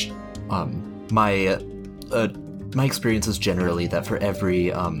glitch. My experience is generally that for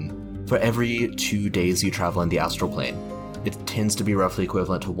every 2 days you travel in the astral plane, it tends to be roughly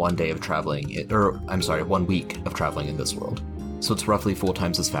equivalent to 1 day of traveling, 1 week of traveling in this world. So it's roughly 4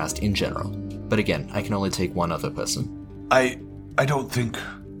 times as fast in general. But again, I can only take one other person. I don't think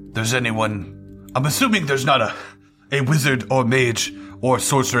there's anyone... I'm assuming there's not a wizard or mage or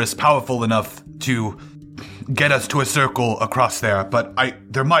sorceress powerful enough to get us to a circle across there, but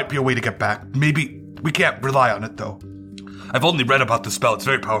there might be a way to get back. Maybe we can't rely on it, though. I've only read about the spell. It's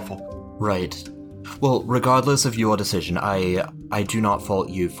very powerful. Right. Well, regardless of your decision, I do not fault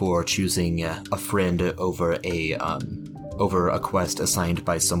you for choosing a friend over a quest assigned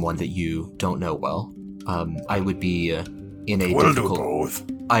by someone that you don't know well. I would be in a We'll difficult... do both.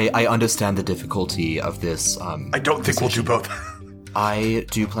 I understand the difficulty of this. I don't think we'll do both. I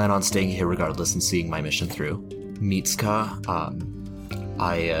do plan on staying here regardless and seeing my mission through. Mitsuka,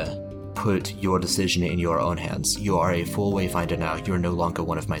 I put your decision in your own hands. You are a full wayfinder now. You're no longer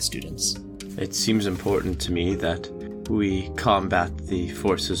one of my students. It seems important to me that we combat the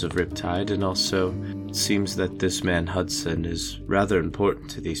forces of Riptide, and also it seems that this man Hudson is rather important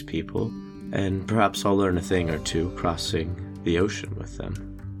to these people, and perhaps I'll learn a thing or two crossing the ocean with them.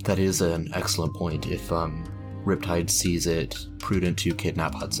 That is an excellent point. If Riptide sees it prudent to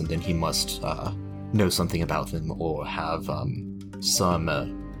kidnap Hudson, then he must know something about them or have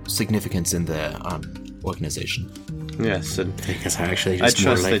some significance in their organization. Yes, and Because actually I just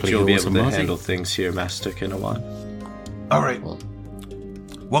more trust that likely you'll be it was able a to Muzzy. handle things here, Master Kinawan. All right. Well,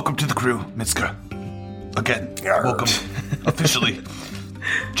 welcome to the crew, Mitska. Again, welcome officially.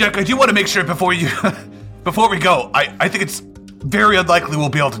 Jack, I do want to make sure before we go, I think it's very unlikely we'll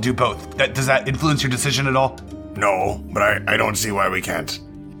be able to do both. Does that influence your decision at all? No, but I don't see why we can't.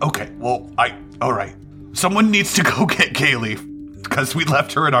 Okay, well, all right. Someone needs to go get Kaylee, because we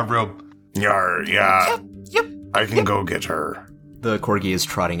left her in our room. Yeah. Yep. I can go get her. The corgi is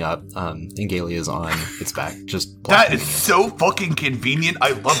trotting up, and Gailey is on its back, just that is so fucking convenient.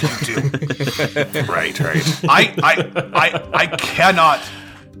 I love you two. Right.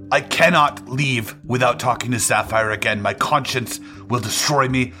 I cannot leave without talking to Sapphire again. My conscience will destroy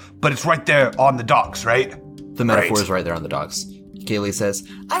me, but it's right there on the docks, right? The metaphor is right there on the docks. Gailey says,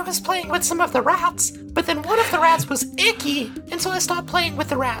 I was playing with some of the rats, but then one of the rats was icky, and so I stopped playing with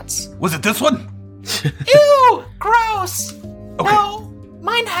the rats. Was it this one? Ew! Gross! Okay. No,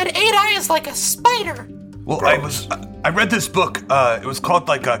 mine had 8 eyes like a spider. Well, I read this book. It was called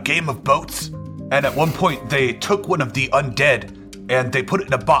like a Game of Boats, and at one point they took one of the undead and they put it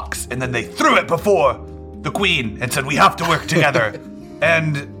in a box, and then they threw it before the queen and said, we have to work together.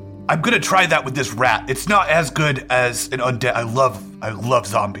 And I'm gonna try that with this rat. It's not as good as an undead. I love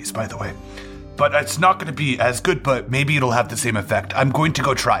zombies, by the way. But it's not gonna be as good, but maybe it'll have the same effect. I'm going to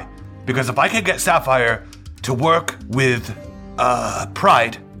go try. Because if I can get Sapphire to work with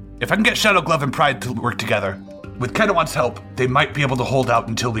Pride, if I can get Shadow Glove and Pride to work together, with Kenawan's help, they might be able to hold out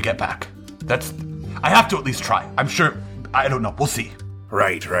until we get back. I have to at least try. I'm sure, I don't know, we'll see.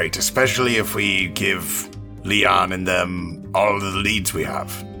 Right. Especially if we give Leon and them all of the leads we have.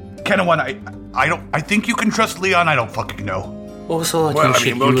 Kenawan, I think you can trust Leon, I don't fucking know. Also, I Well, think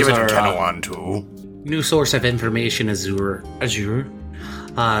I mean, we we'll should give use it to our Kenawan too. new source of information, Azure,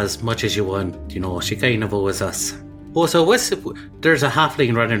 as much as you want. You know, she kind of owes us. Also, there's a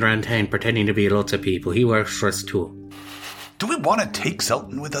halfling running around town pretending to be lots of people. He works for us too. Do we want to take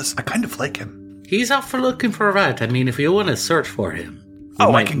Selton with us? I kind of like him. He's out for looking for a rat. I mean, if you want to search for him,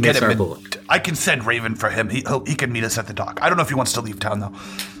 I can get him. Boat. I can send Raven for him. He can meet us at the dock. I don't know if he wants to leave town, though.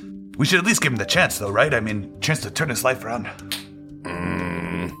 We should at least give him the chance, though, right? I mean, chance to turn his life around.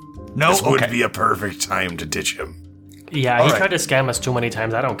 No? This Okay. would be a perfect time to ditch him. Yeah, he tried to scam us too many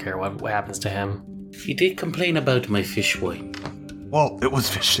times. I don't care what happens to him. He did complain about my fish wine. Well, it was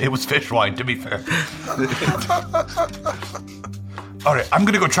fish wine, to be fair. All right, I'm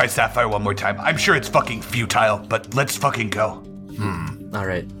gonna go try Sapphire one more time. I'm sure it's fucking futile, but let's fucking go. all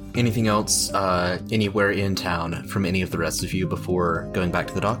right. Anything else, anywhere in town from any of the rest of you before going back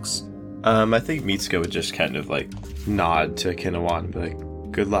to the docks? I think Mitsuko would just kind of like nod to Kenawan and be like,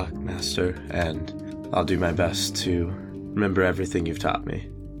 good luck, master, and I'll do my best to remember everything you've taught me.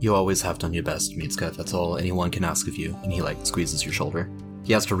 You always have done your best, Mitsuka. That's all anyone can ask of you. And he, squeezes your shoulder.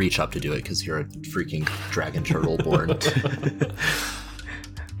 He has to reach up to do it because you're a freaking dragon turtle born. As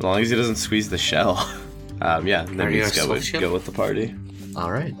long as he doesn't squeeze the shell. And then Mitsuka would go with the party.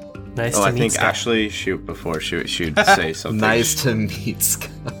 All right. Nice to I meet think Scott. actually, before she'd say something. Nice to meet Scott.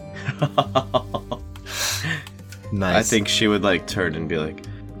 Nice. I think she would turn and be like,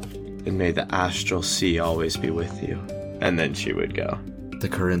 and may the astral sea always be with you. And then she would go. The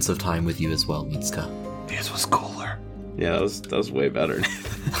currents of time with you as well, Mitsuka. This was cooler. Yeah, that was way better.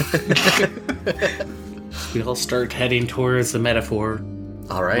 We all start heading towards the metaphor.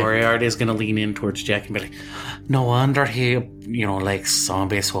 All right. Moriarty's going to lean in towards Jack and be like, no wonder he, likes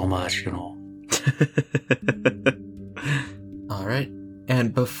zombies so much, All right.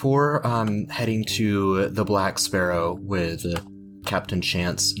 And before heading to the Black Sparrow with Captain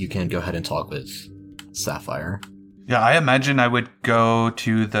Chance, you can go ahead and talk with Sapphire. Yeah, I imagine I would go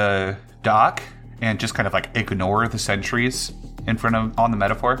to the dock and just kind of ignore the sentries in front of on the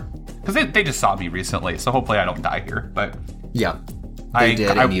metaphor. Because they just saw me recently, so hopefully I don't die here. But Yeah. They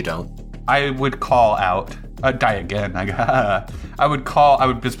did, and you don't. I would call out. Die again. I would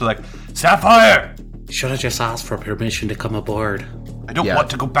just be like, Sapphire! should have just asked for permission to come aboard. I don't want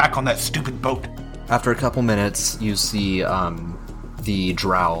to go back on that stupid boat. After a couple minutes, you see the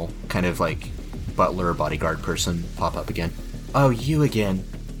drow, kind of butler bodyguard person, pop up again. Oh, you again.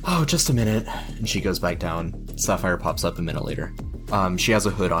 Oh, just a minute. And she goes back down. Sapphire pops up a minute later. She has a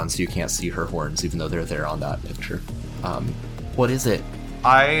hood on, so you can't see her horns, even though they're there on that picture. What is it?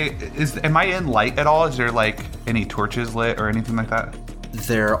 Am I in light at all? Is there any torches lit or anything like that?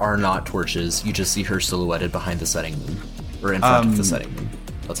 There are not torches. You just see her silhouetted behind the setting moon. Or in front of the setting moon.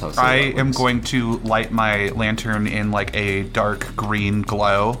 That's how I silhouette am works. going to light my lantern in a dark green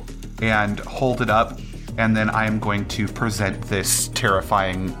glow and hold it up, and then I am going to present this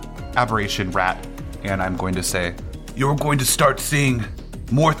terrifying aberration rat, and I'm going to say, You're going to start seeing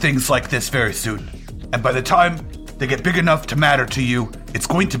more things like this very soon. And by the time they get big enough to matter to you, it's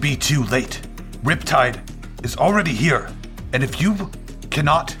going to be too late. Riptide is already here, and if you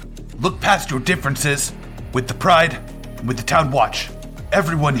cannot look past your differences with the Pride and with the Town Watch,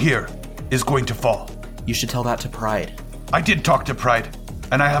 everyone here is going to fall. You should tell that to Pride. I did talk to Pride,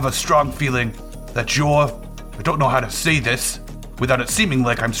 and I have a strong feeling that I don't know how to say this without it seeming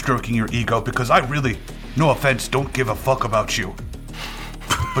like I'm stroking your ego, because I really, no offense, don't give a fuck about you.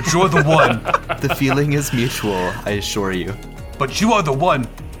 But you're the one. The feeling is mutual, I assure you. But you are the one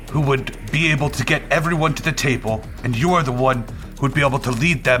who would be able to get everyone to the table, and you are the one who would be able to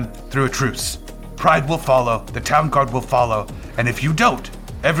lead them through a truce. Pride will follow, the Town Guard will follow, and if you don't,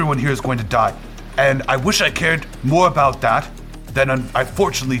 everyone here is going to die. And I wish I cared more about that than I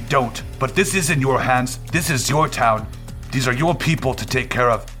fortunately don't. But this is in your hands. This is your town. These are your people to take care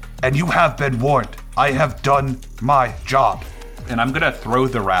of. And you have been warned. I have done my job. And I'm gonna throw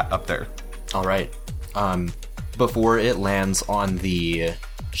the rat up there. All right. Before it lands on the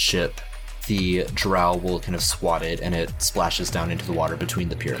ship, the drow will kind of swat it, and it splashes down into the water between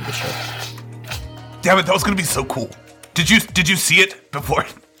the pier and the ship. Damn it, that was gonna be so cool. Did you see it before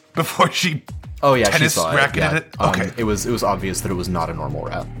she? Oh yeah, tennis she saw racketed it. Yeah. it. Okay. It was obvious that it was not a normal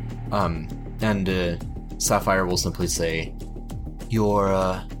rat. And Sapphire will simply say,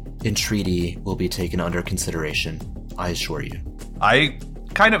 "Your entreaty will be taken under consideration. I assure you." I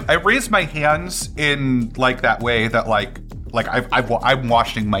raise my hands in like that way that like I'm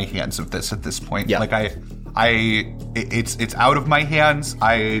washing my hands of this at this point. Yeah. Like it's out of my hands.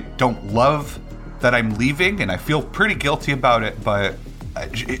 I don't love that I'm leaving, and I feel pretty guilty about it. But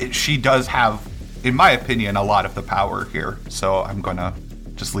she does have, in my opinion, a lot of the power here. So I'm gonna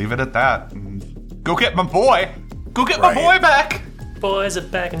just leave it at that. And go get my boy. Go get my boy back. Boys are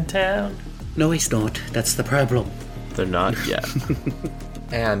back in town. No, he's not. That's the problem. They're not yet.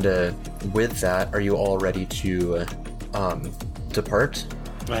 And with that, are you all ready to depart?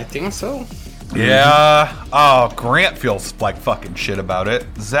 I think so. Yeah. Oh, Grant feels like fucking shit about it.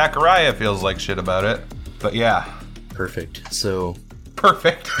 Zachariah feels like shit about it. But yeah. Perfect. So...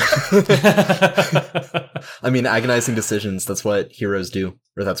 Perfect. I mean, agonizing decisions, that's what heroes do.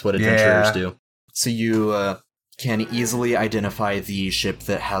 Or that's what adventurers do. So you can easily identify the ship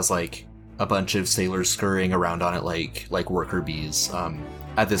that has, like, a bunch of sailors scurrying around on it like worker bees.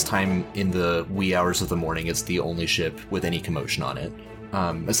 At this time in the wee hours of the morning, it's the only ship with any commotion on it.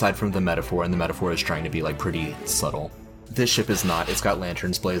 Aside from the metaphor, and the metaphor is trying to be like pretty subtle. This ship is not. It's got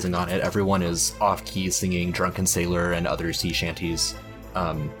lanterns blazing on it. Everyone is off-key singing Drunken Sailor and other sea shanties.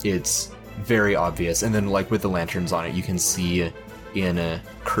 It's very obvious. And then like with the lanterns on it, you can see in a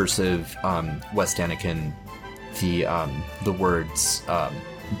cursive West Anakin the words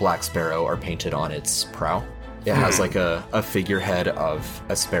Black Sparrow are painted on its prow. It has like a figurehead of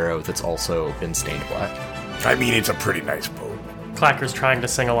a sparrow that's also been stained black. I mean, it's a pretty nice boat. Clacker's trying to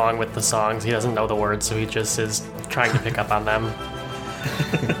sing along with the songs. He doesn't know the words, so he just is trying to pick up on them.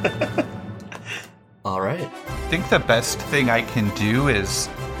 All right. I think the best thing I can do is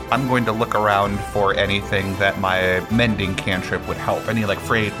I'm going to look around for anything that my mending cantrip would help. Any like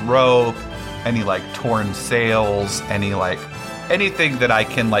frayed rope, any like torn sails, anything that I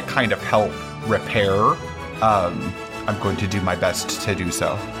can like kind of help repair. I'm going to do my best to do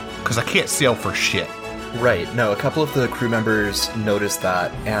so, because I can't sail for shit. Right. No, a couple of the crew members notice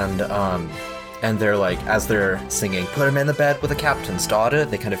that, and they're like, as they're singing, "Put him in the bed with the captain's daughter,"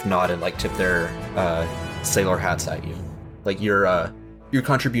 they kind of nod and like tip their sailor hats at you. Like your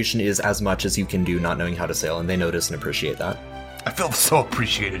contribution is as much as you can do not knowing how to sail, and they notice and appreciate that. I feel so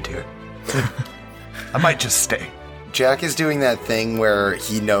appreciated here. I might just stay. Jack is doing that thing where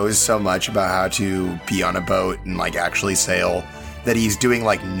he knows so much about how to be on a boat and like actually sail that he's doing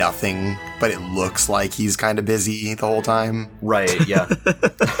like nothing, but it looks like he's kind of busy the whole time. Right, yeah.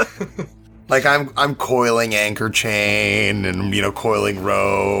 Like I'm coiling anchor chain and, coiling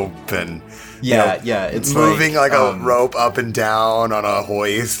rope and it's moving like a rope up and down on a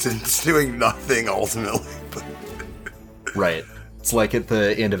hoist and it's doing nothing ultimately. Right. It's like at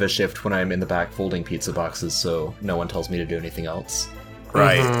the end of a shift when I'm in the back folding pizza boxes, so no one tells me to do anything else.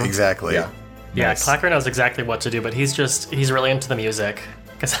 Right, exactly. Yeah. Yeah, Nice. Clacker knows exactly what to do, but he's really into the music.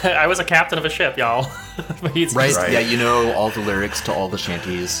 Because I was a captain of a ship, y'all. But he's Right? just- Yeah, you know all the lyrics to all the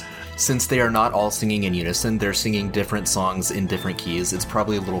shanties. Since they are not all singing in unison, they're singing different songs in different keys. It's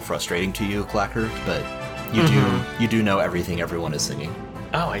probably a little frustrating to you, Clacker, but you do know everything everyone is singing.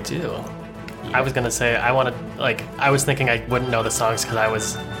 Oh, I do. I was gonna say I was thinking I wouldn't know the songs because I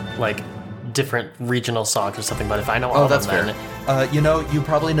was like different regional songs or something. But if I know all that's of them, fair. You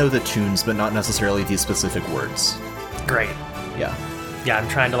probably know the tunes, but not necessarily the specific words. great. Yeah. Yeah, I'm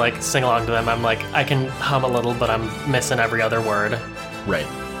trying to like sing along to them. I'm like I can hum a little, but I'm missing every other word. Right.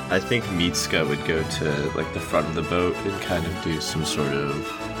 I think Mitsuka would go to like the front of the boat and kind of do some sort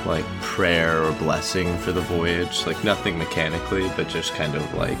of like prayer or blessing for the voyage. Like nothing mechanically, but just kind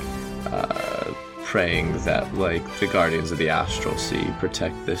of like praying that like the guardians of the astral sea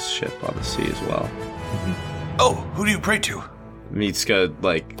protect this ship on the sea as well. Oh, who do you pray to? Mitsuka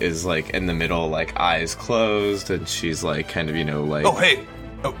like is like in the middle, like eyes closed, and she's like kind of, you know, like Oh, hey.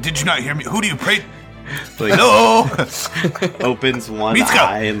 Oh, did you not hear me? Who do you pray? like Hello. opens one Mitsuka!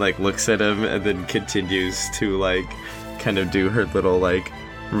 eye and like looks at him and then continues to like kind of do her little like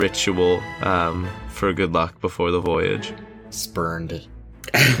ritual for good luck before the voyage. Spurned.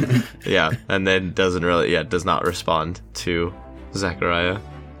 Yeah, and then does not respond to Zachariah.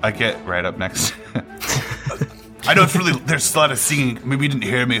 I get right up next. I know there's a lot of singing. Maybe you didn't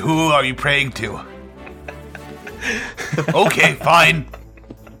hear me. Who are you praying to? Okay, fine.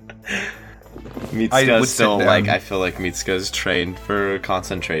 Mitsuka's still sit like, down. I feel like Mitsuka's trained for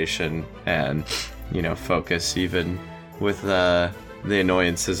concentration and, you know, focus even with the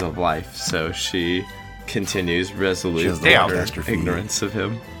annoyances of life. So she continues resolute has in the her catastrophe. ignorance of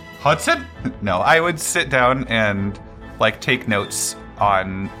him. Hudson? No, I would sit down and like take notes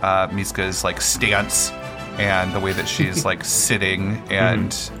on Miska's like stance and the way that she's like sitting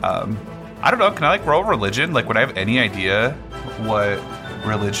and I don't know, can I like roll religion? Like would I have any idea what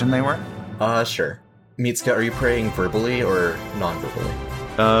religion they were? Sure. Mitsuka, are you praying verbally or non-verbally?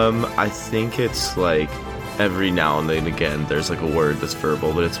 I think it's like every now and then again there's like a word that's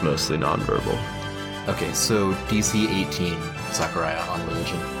verbal, but it's mostly non-verbal. Okay, so DC 18, Zachariah, on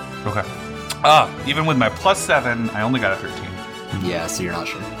religion. Okay. Even with my +7, I only got a 13. Yeah, so you're not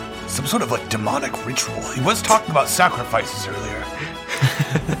sure. Some sort of like demonic ritual. He was talking about sacrifices earlier.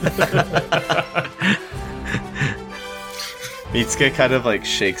 Mitsuka kind of like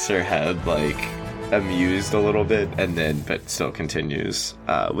shakes her head, like amused a little bit, and then but still continues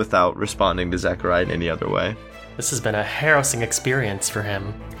without responding to Zachariah in any other way. This has been a harassing experience for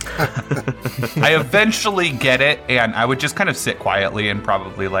him. I eventually get it, and I would just kind of sit quietly and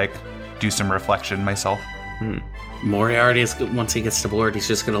probably like do some reflection myself. Moriarty is, once he gets to board, he's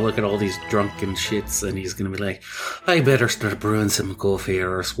just gonna look at all these drunken shits and he's gonna be like, I better start brewing some coffee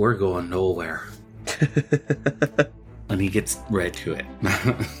or else we're going nowhere. And he gets right to it.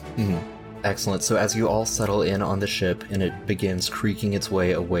 Excellent. So as you all settle in on the ship and it begins creaking its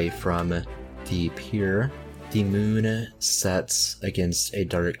way away from the pier, the moon sets against a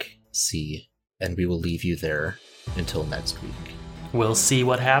dark sea, and we will leave you there until next week. We'll see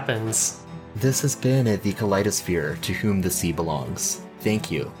what happens. This has been the Kaleidosphere, To Whom the Sea Belongs.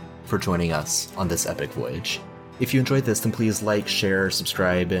 Thank you for joining us on this epic voyage. If you enjoyed this, then please like, share,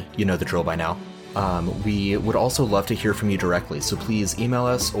 subscribe. You know the drill by now. We would also love to hear from you directly, so please email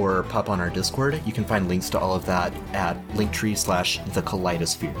us or pop on our Discord. You can find links to all of that at linktree/the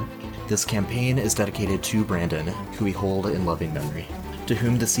Kaleidosphere. This campaign is dedicated to Brandon, who we hold in loving memory. To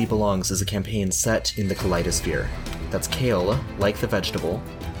Whom the Sea Belongs is a campaign set in the Kaleidosphere. That's kale, like the vegetable,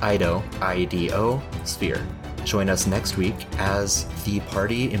 Ido, I-D-O, sphere. Join us next week as the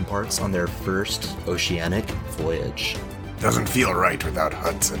party embarks on their first oceanic voyage. Doesn't feel right without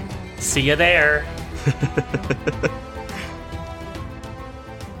Hudson. See you there.